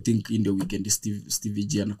honestly think in the weekend Stevie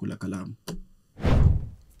G anakula kalamu.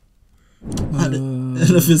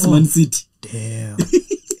 Face Man City. Damn.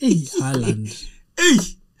 Hey, Haaland.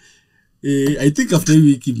 I think after a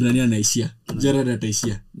week Ibrani anaishia. Gerard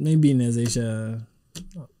ataishia. Maybe inawezaisha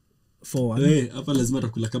 4-1. Hapa lazima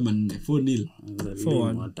atakula kama 4-0.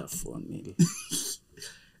 4-1.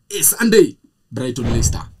 Sunday Brighton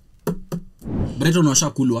Leicester. Brighton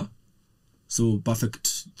washakulwa. So perfect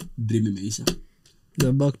dream imeisha.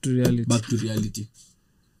 They're back to reality. Back to reality.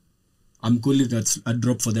 I'm calling that a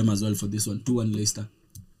drop for them as well for this one. 2-1 Leicester.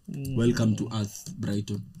 Welcome to earth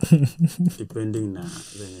Brighton. Depending na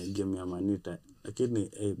game ya Manita. Lakini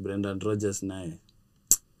Brendan Rodgers naye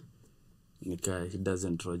nika he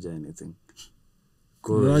doesn't Roger anything.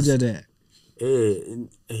 Roger there.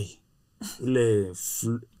 Ule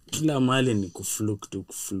kila mali ni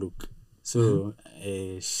kufluke. So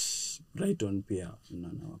Brighton pia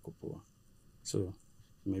unaona wako poa. So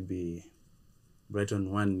maybe Brighton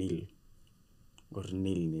 1-0 or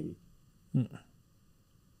 0-0.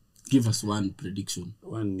 Give us one prediction.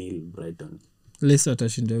 1-0 Brighton. Leicester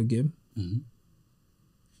atashinda hiyo game.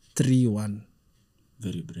 3-1.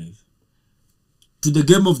 Very brave. To the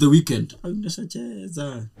game of the weekend.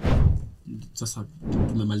 Ndashacheza. Sasa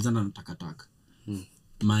tumemalizana na takataka.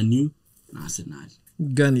 Man U na Arsenal.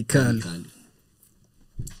 Gani kali.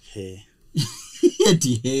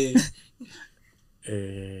 Eti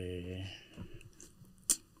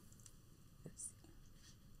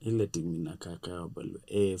ile timu inakaa kama Balu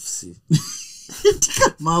AFC.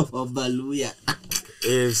 Kama wa Baluya.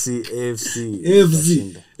 AFC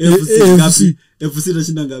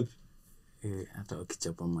nashinda ngapi? Hata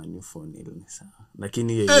wakichapa Man U 4-0 ni sawa.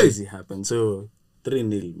 Lakini hiyo haiwezi happen. So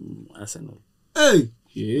 3-0 Arsenal.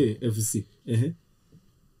 FC.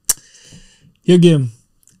 Hiyo game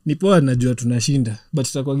ni poa, najua tunashinda but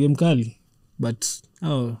itakuwa game kali. But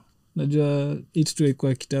najua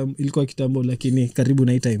 8-2 ilikuwa kitambo lakini karibu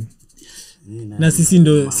na time. Na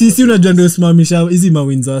sisi unajua ndio simamisha hizi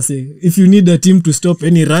mawins wase. If you need a team to stop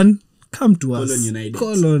any run, come to us.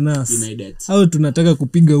 Call on us. Au tunataka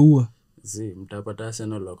kupiga ua. Mtapata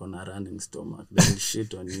Arsenal wako na running stomach. They'll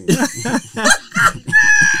shit on you.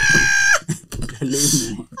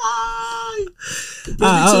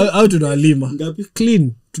 Au tunawalima.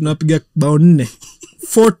 Clean. Tunapiga bao 4.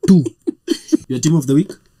 4-2. Your team of the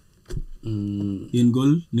week? In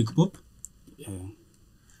goal, Nick Pope.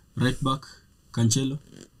 Right back, Cancelo.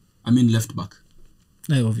 I mean left back.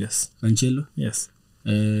 Obvious. Cancelo. Yes.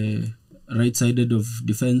 Right sided of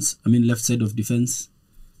defense. I mean left side of defense.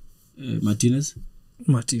 Martinez.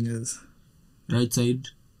 Right side.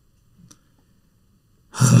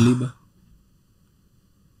 Saliba.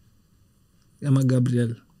 Ama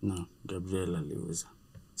Gabriel. No, Gabriel aliuza.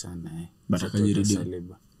 Sana But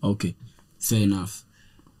Saliba. Okay. Fair enough.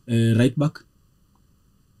 Right back.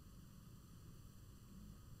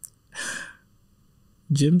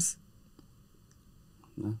 James.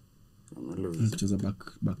 No. Kucheza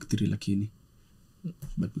back 3 lakini.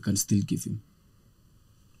 But we can still give him.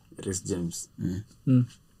 Reece James. No.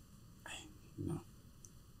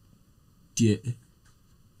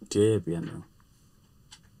 Tie pia no.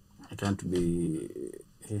 I can't be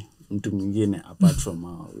mtu mwingine apart from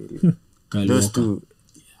our those two.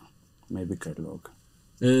 Maybe Kaloka.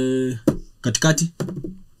 Katikati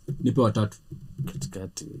nipe watatu.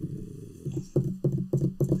 Katikati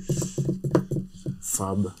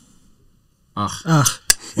Fab.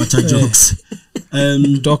 Wacha jokes.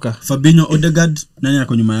 Toka Fabinho, Odegaard, nani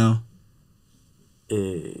yako nyuma yao?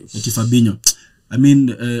 Eti Fabinho. I mean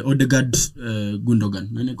Odegaard, Gundogan,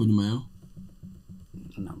 nani yako nyuma yao?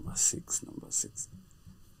 Number Number six.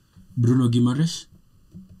 Bruno Guimaraes.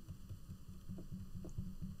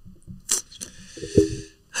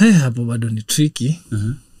 Hey, hapo bado ni tricky.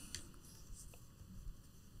 Uh-huh.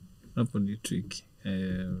 Hapo ni tricky.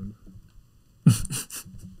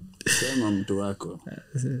 Sema mtu wako.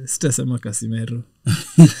 Sitasema Casemiro.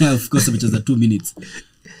 Of course amecheza 2 minutes.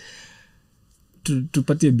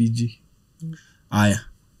 Tupatie BG. Aya.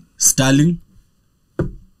 Sterling.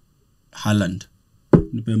 Haaland.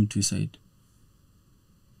 Nipe mtu side.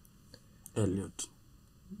 Elliot.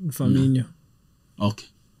 Firmino. Okay.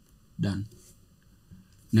 Done.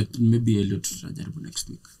 Maybe Elliot tutajaribu next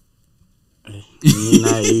week.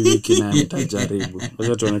 Na hii wiki na mtajaribu.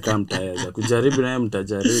 Wacha tuone kama mtaweza. Kujaribu naye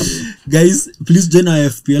mtajaribu. Guys, please join our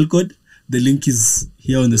FPL code. The link is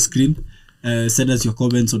here on the screen. Send us your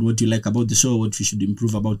comments on what you like about the show, what we should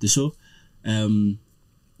improve about the show.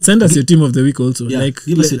 Send us your team of the week also. Yeah, Like,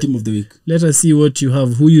 give us your team of the week. Let us see what you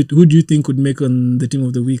have. Who do you think would make on the team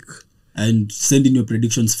of the week? And send in your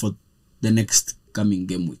predictions for the next coming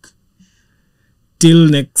game week. Till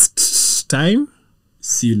next time.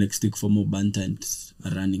 See you next week for more banter and a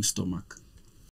running stomach.